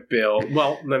we're going to build...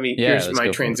 Well, here's my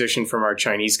transition from our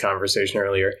Chinese conversation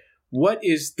earlier. What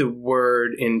is the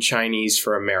word in Chinese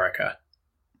for America?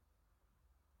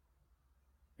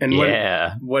 And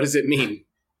what does it mean?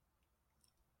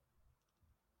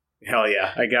 Hell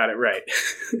yeah, I got it right.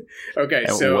 Okay,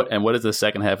 and what does the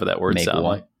second half of that word sound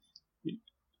like?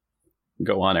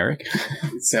 Go on, Eric.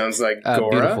 It sounds like Gora.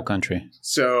 Beautiful country.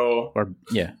 So,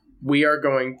 we are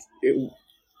going...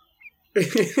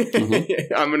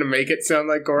 I'm going to make it sound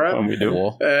like Gora. When we do.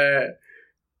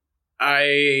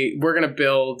 We're going to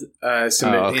build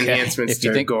some enhancements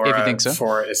to Gora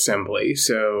for assembly.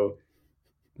 So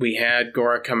we had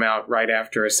Gora come out right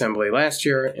after assembly last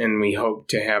year, and we hope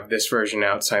to have this version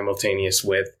out simultaneous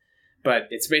with. But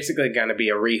it's basically going to be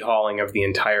a rehauling of the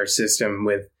entire system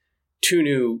with 2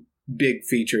 new big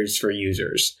features for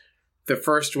users. The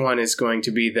first one is going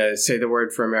to be say the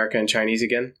word for America in Chinese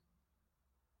again.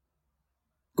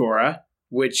 Gora,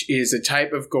 which is a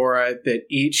type of Gora that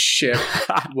each ship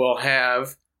will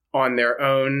have on their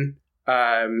own.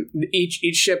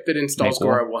 Each ship that installs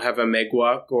Gora will have a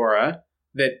Megwa Gora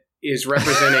that is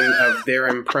representing of their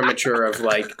imprimatur of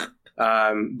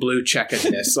blue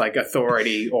checkedness, like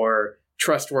authority or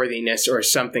trustworthiness or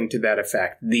something to that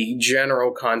effect. The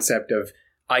general concept of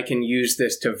I can use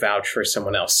this to vouch for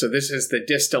someone else. So this is the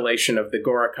distillation of the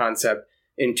Gora concept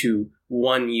into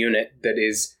one unit that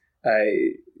is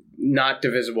not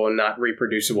divisible and not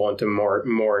reproducible into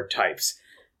more types.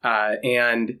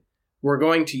 And we're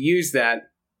going to use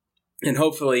that and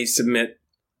hopefully submit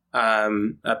a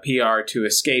PR to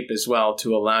Escape as well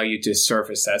to allow you to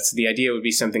surface that. So the idea would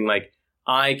be something like,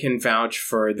 I can vouch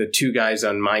for the 2 guys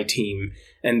on my team,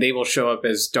 and they will show up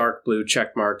as dark blue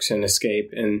check marks in Escape,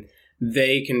 and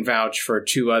they can vouch for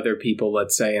 2 other people,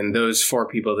 let's say, and those 4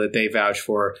 people that they vouch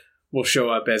for will show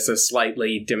up as a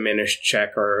slightly diminished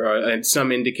check or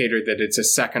some indicator that it's a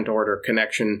second-order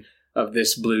connection of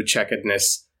this blue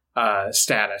checkedness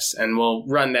status. And we'll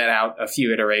run that out a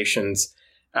few iterations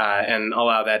and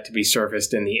allow that to be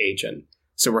surfaced in the agent.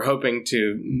 So we're hoping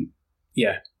to...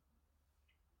 Yeah.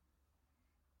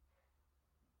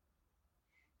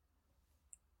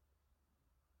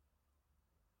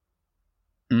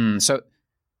 So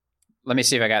let me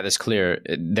see if I got this clear.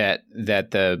 That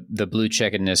the blue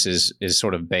checkedness is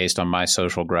sort of based on my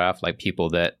social graph, like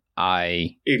people that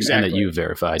I and that you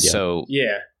verified. Yeah. So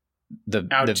the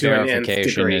to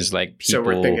verification is like people. So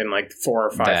we're thinking like 4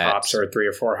 or 5 hops or 3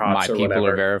 or 4 hops or or people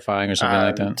whatever. Are verifying or something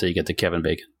like that. So you get the Kevin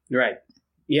Bacon. Right.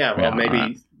 Yeah. Well,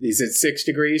 maybe is it 6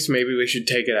 degrees? Maybe we should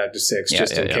take it out to 6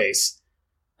 just in case.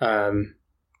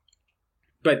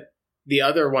 But the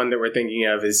other one that we're thinking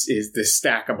of is the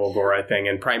stackable Gora thing,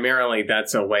 and primarily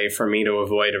that's a way for me to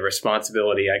avoid a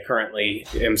responsibility I currently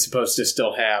am supposed to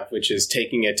still have, which is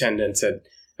taking attendance at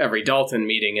every Dalton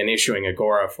meeting and issuing a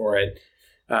Gora for it.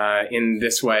 In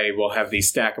this way, we'll have the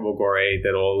stackable Gora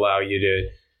that will allow you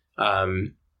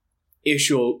to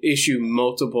issue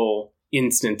multiple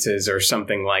instances or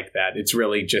something like that. It's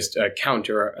really just a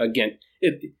counter again.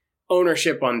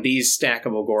 Ownership on these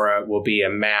stackable Gora will be a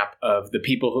map of the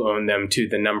people who own them to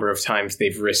the number of times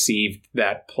they've received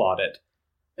that plotted.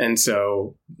 And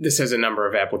so this has a number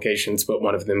of applications, but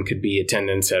one of them could be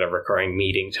attendance at a recurring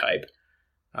meeting type.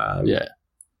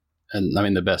 And I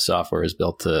mean, the best software is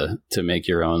built to make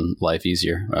your own life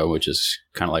easier, which is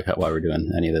kind of like why we're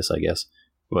doing any of this, I guess.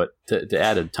 But to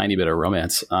add a tiny bit of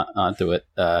romance onto it,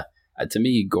 to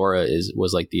me, Gora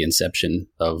was like the inception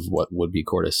of what would be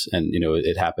Quartus, and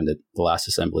it happened at the last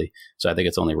assembly. So I think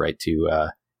it's only right to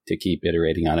keep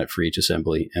iterating on it for each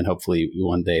assembly, and hopefully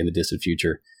one day in the distant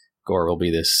future, Gora will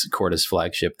be this Quartus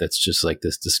flagship that's just like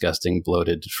this disgusting,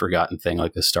 bloated, forgotten thing,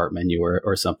 like the start menu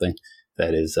or something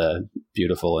that is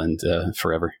beautiful and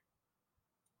forever.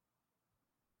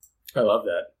 I love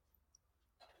that.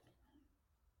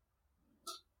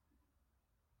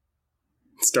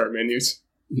 Start menus.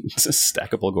 It's a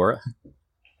stackable Gora.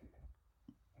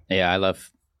 Yeah, I love.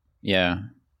 Yeah,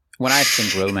 when I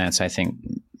think romance, I think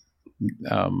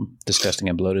disgusting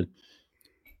and bloated.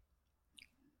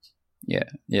 Yeah.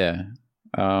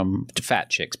 Fat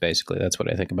chicks, basically. That's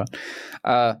what I think about.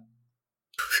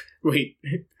 Wait,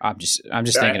 I'm just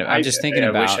thinking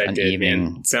about an evening.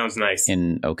 Man. Sounds nice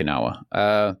in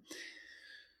Okinawa.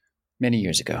 Many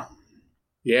years ago.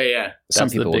 Yeah. Some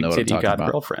people know what I'm talking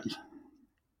about. Girlfriend.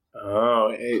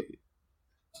 Oh,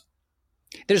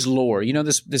 there's lore.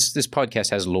 This podcast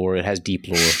has lore. It has deep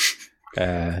lore.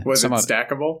 Was it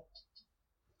stackable?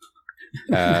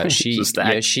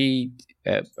 She.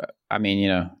 I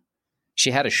mean,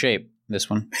 she had a shape. This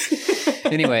one.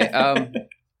 Anyway,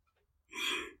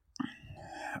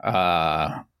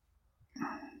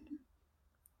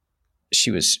 She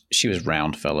was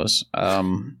round, fellas.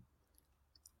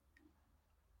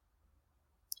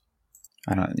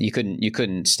 You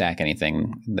couldn't stack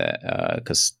anything that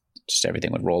because just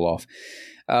everything would roll off.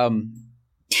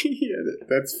 Yeah,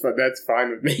 that's fine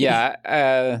with me.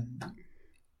 Yeah.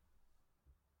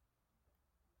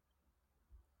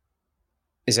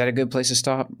 Is that a good place to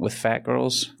stop with fat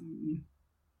girls?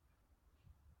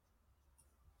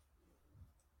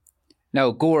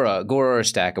 No, Gora are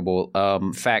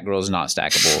stackable. Fat girls not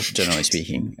stackable, generally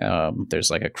speaking.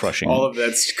 There's like a crushing. All of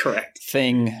that's correct.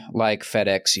 Thing like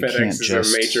FedEx, you can't FedEx just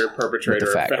is a major perpetrator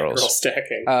of fat girl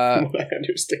stacking. From what I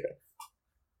understand.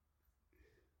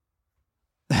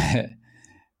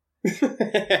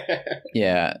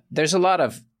 Yeah, there's a lot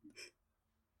of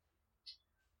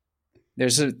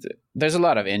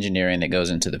engineering that goes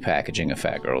into the packaging of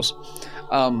fat girls.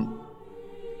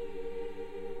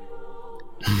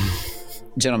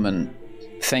 Gentlemen,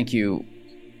 thank you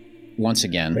once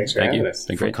again. Thanks for having us.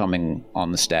 For coming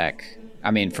on the stack.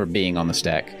 I mean, for being on the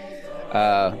stack.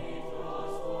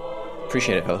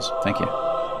 Appreciate it, fellas. Thank you.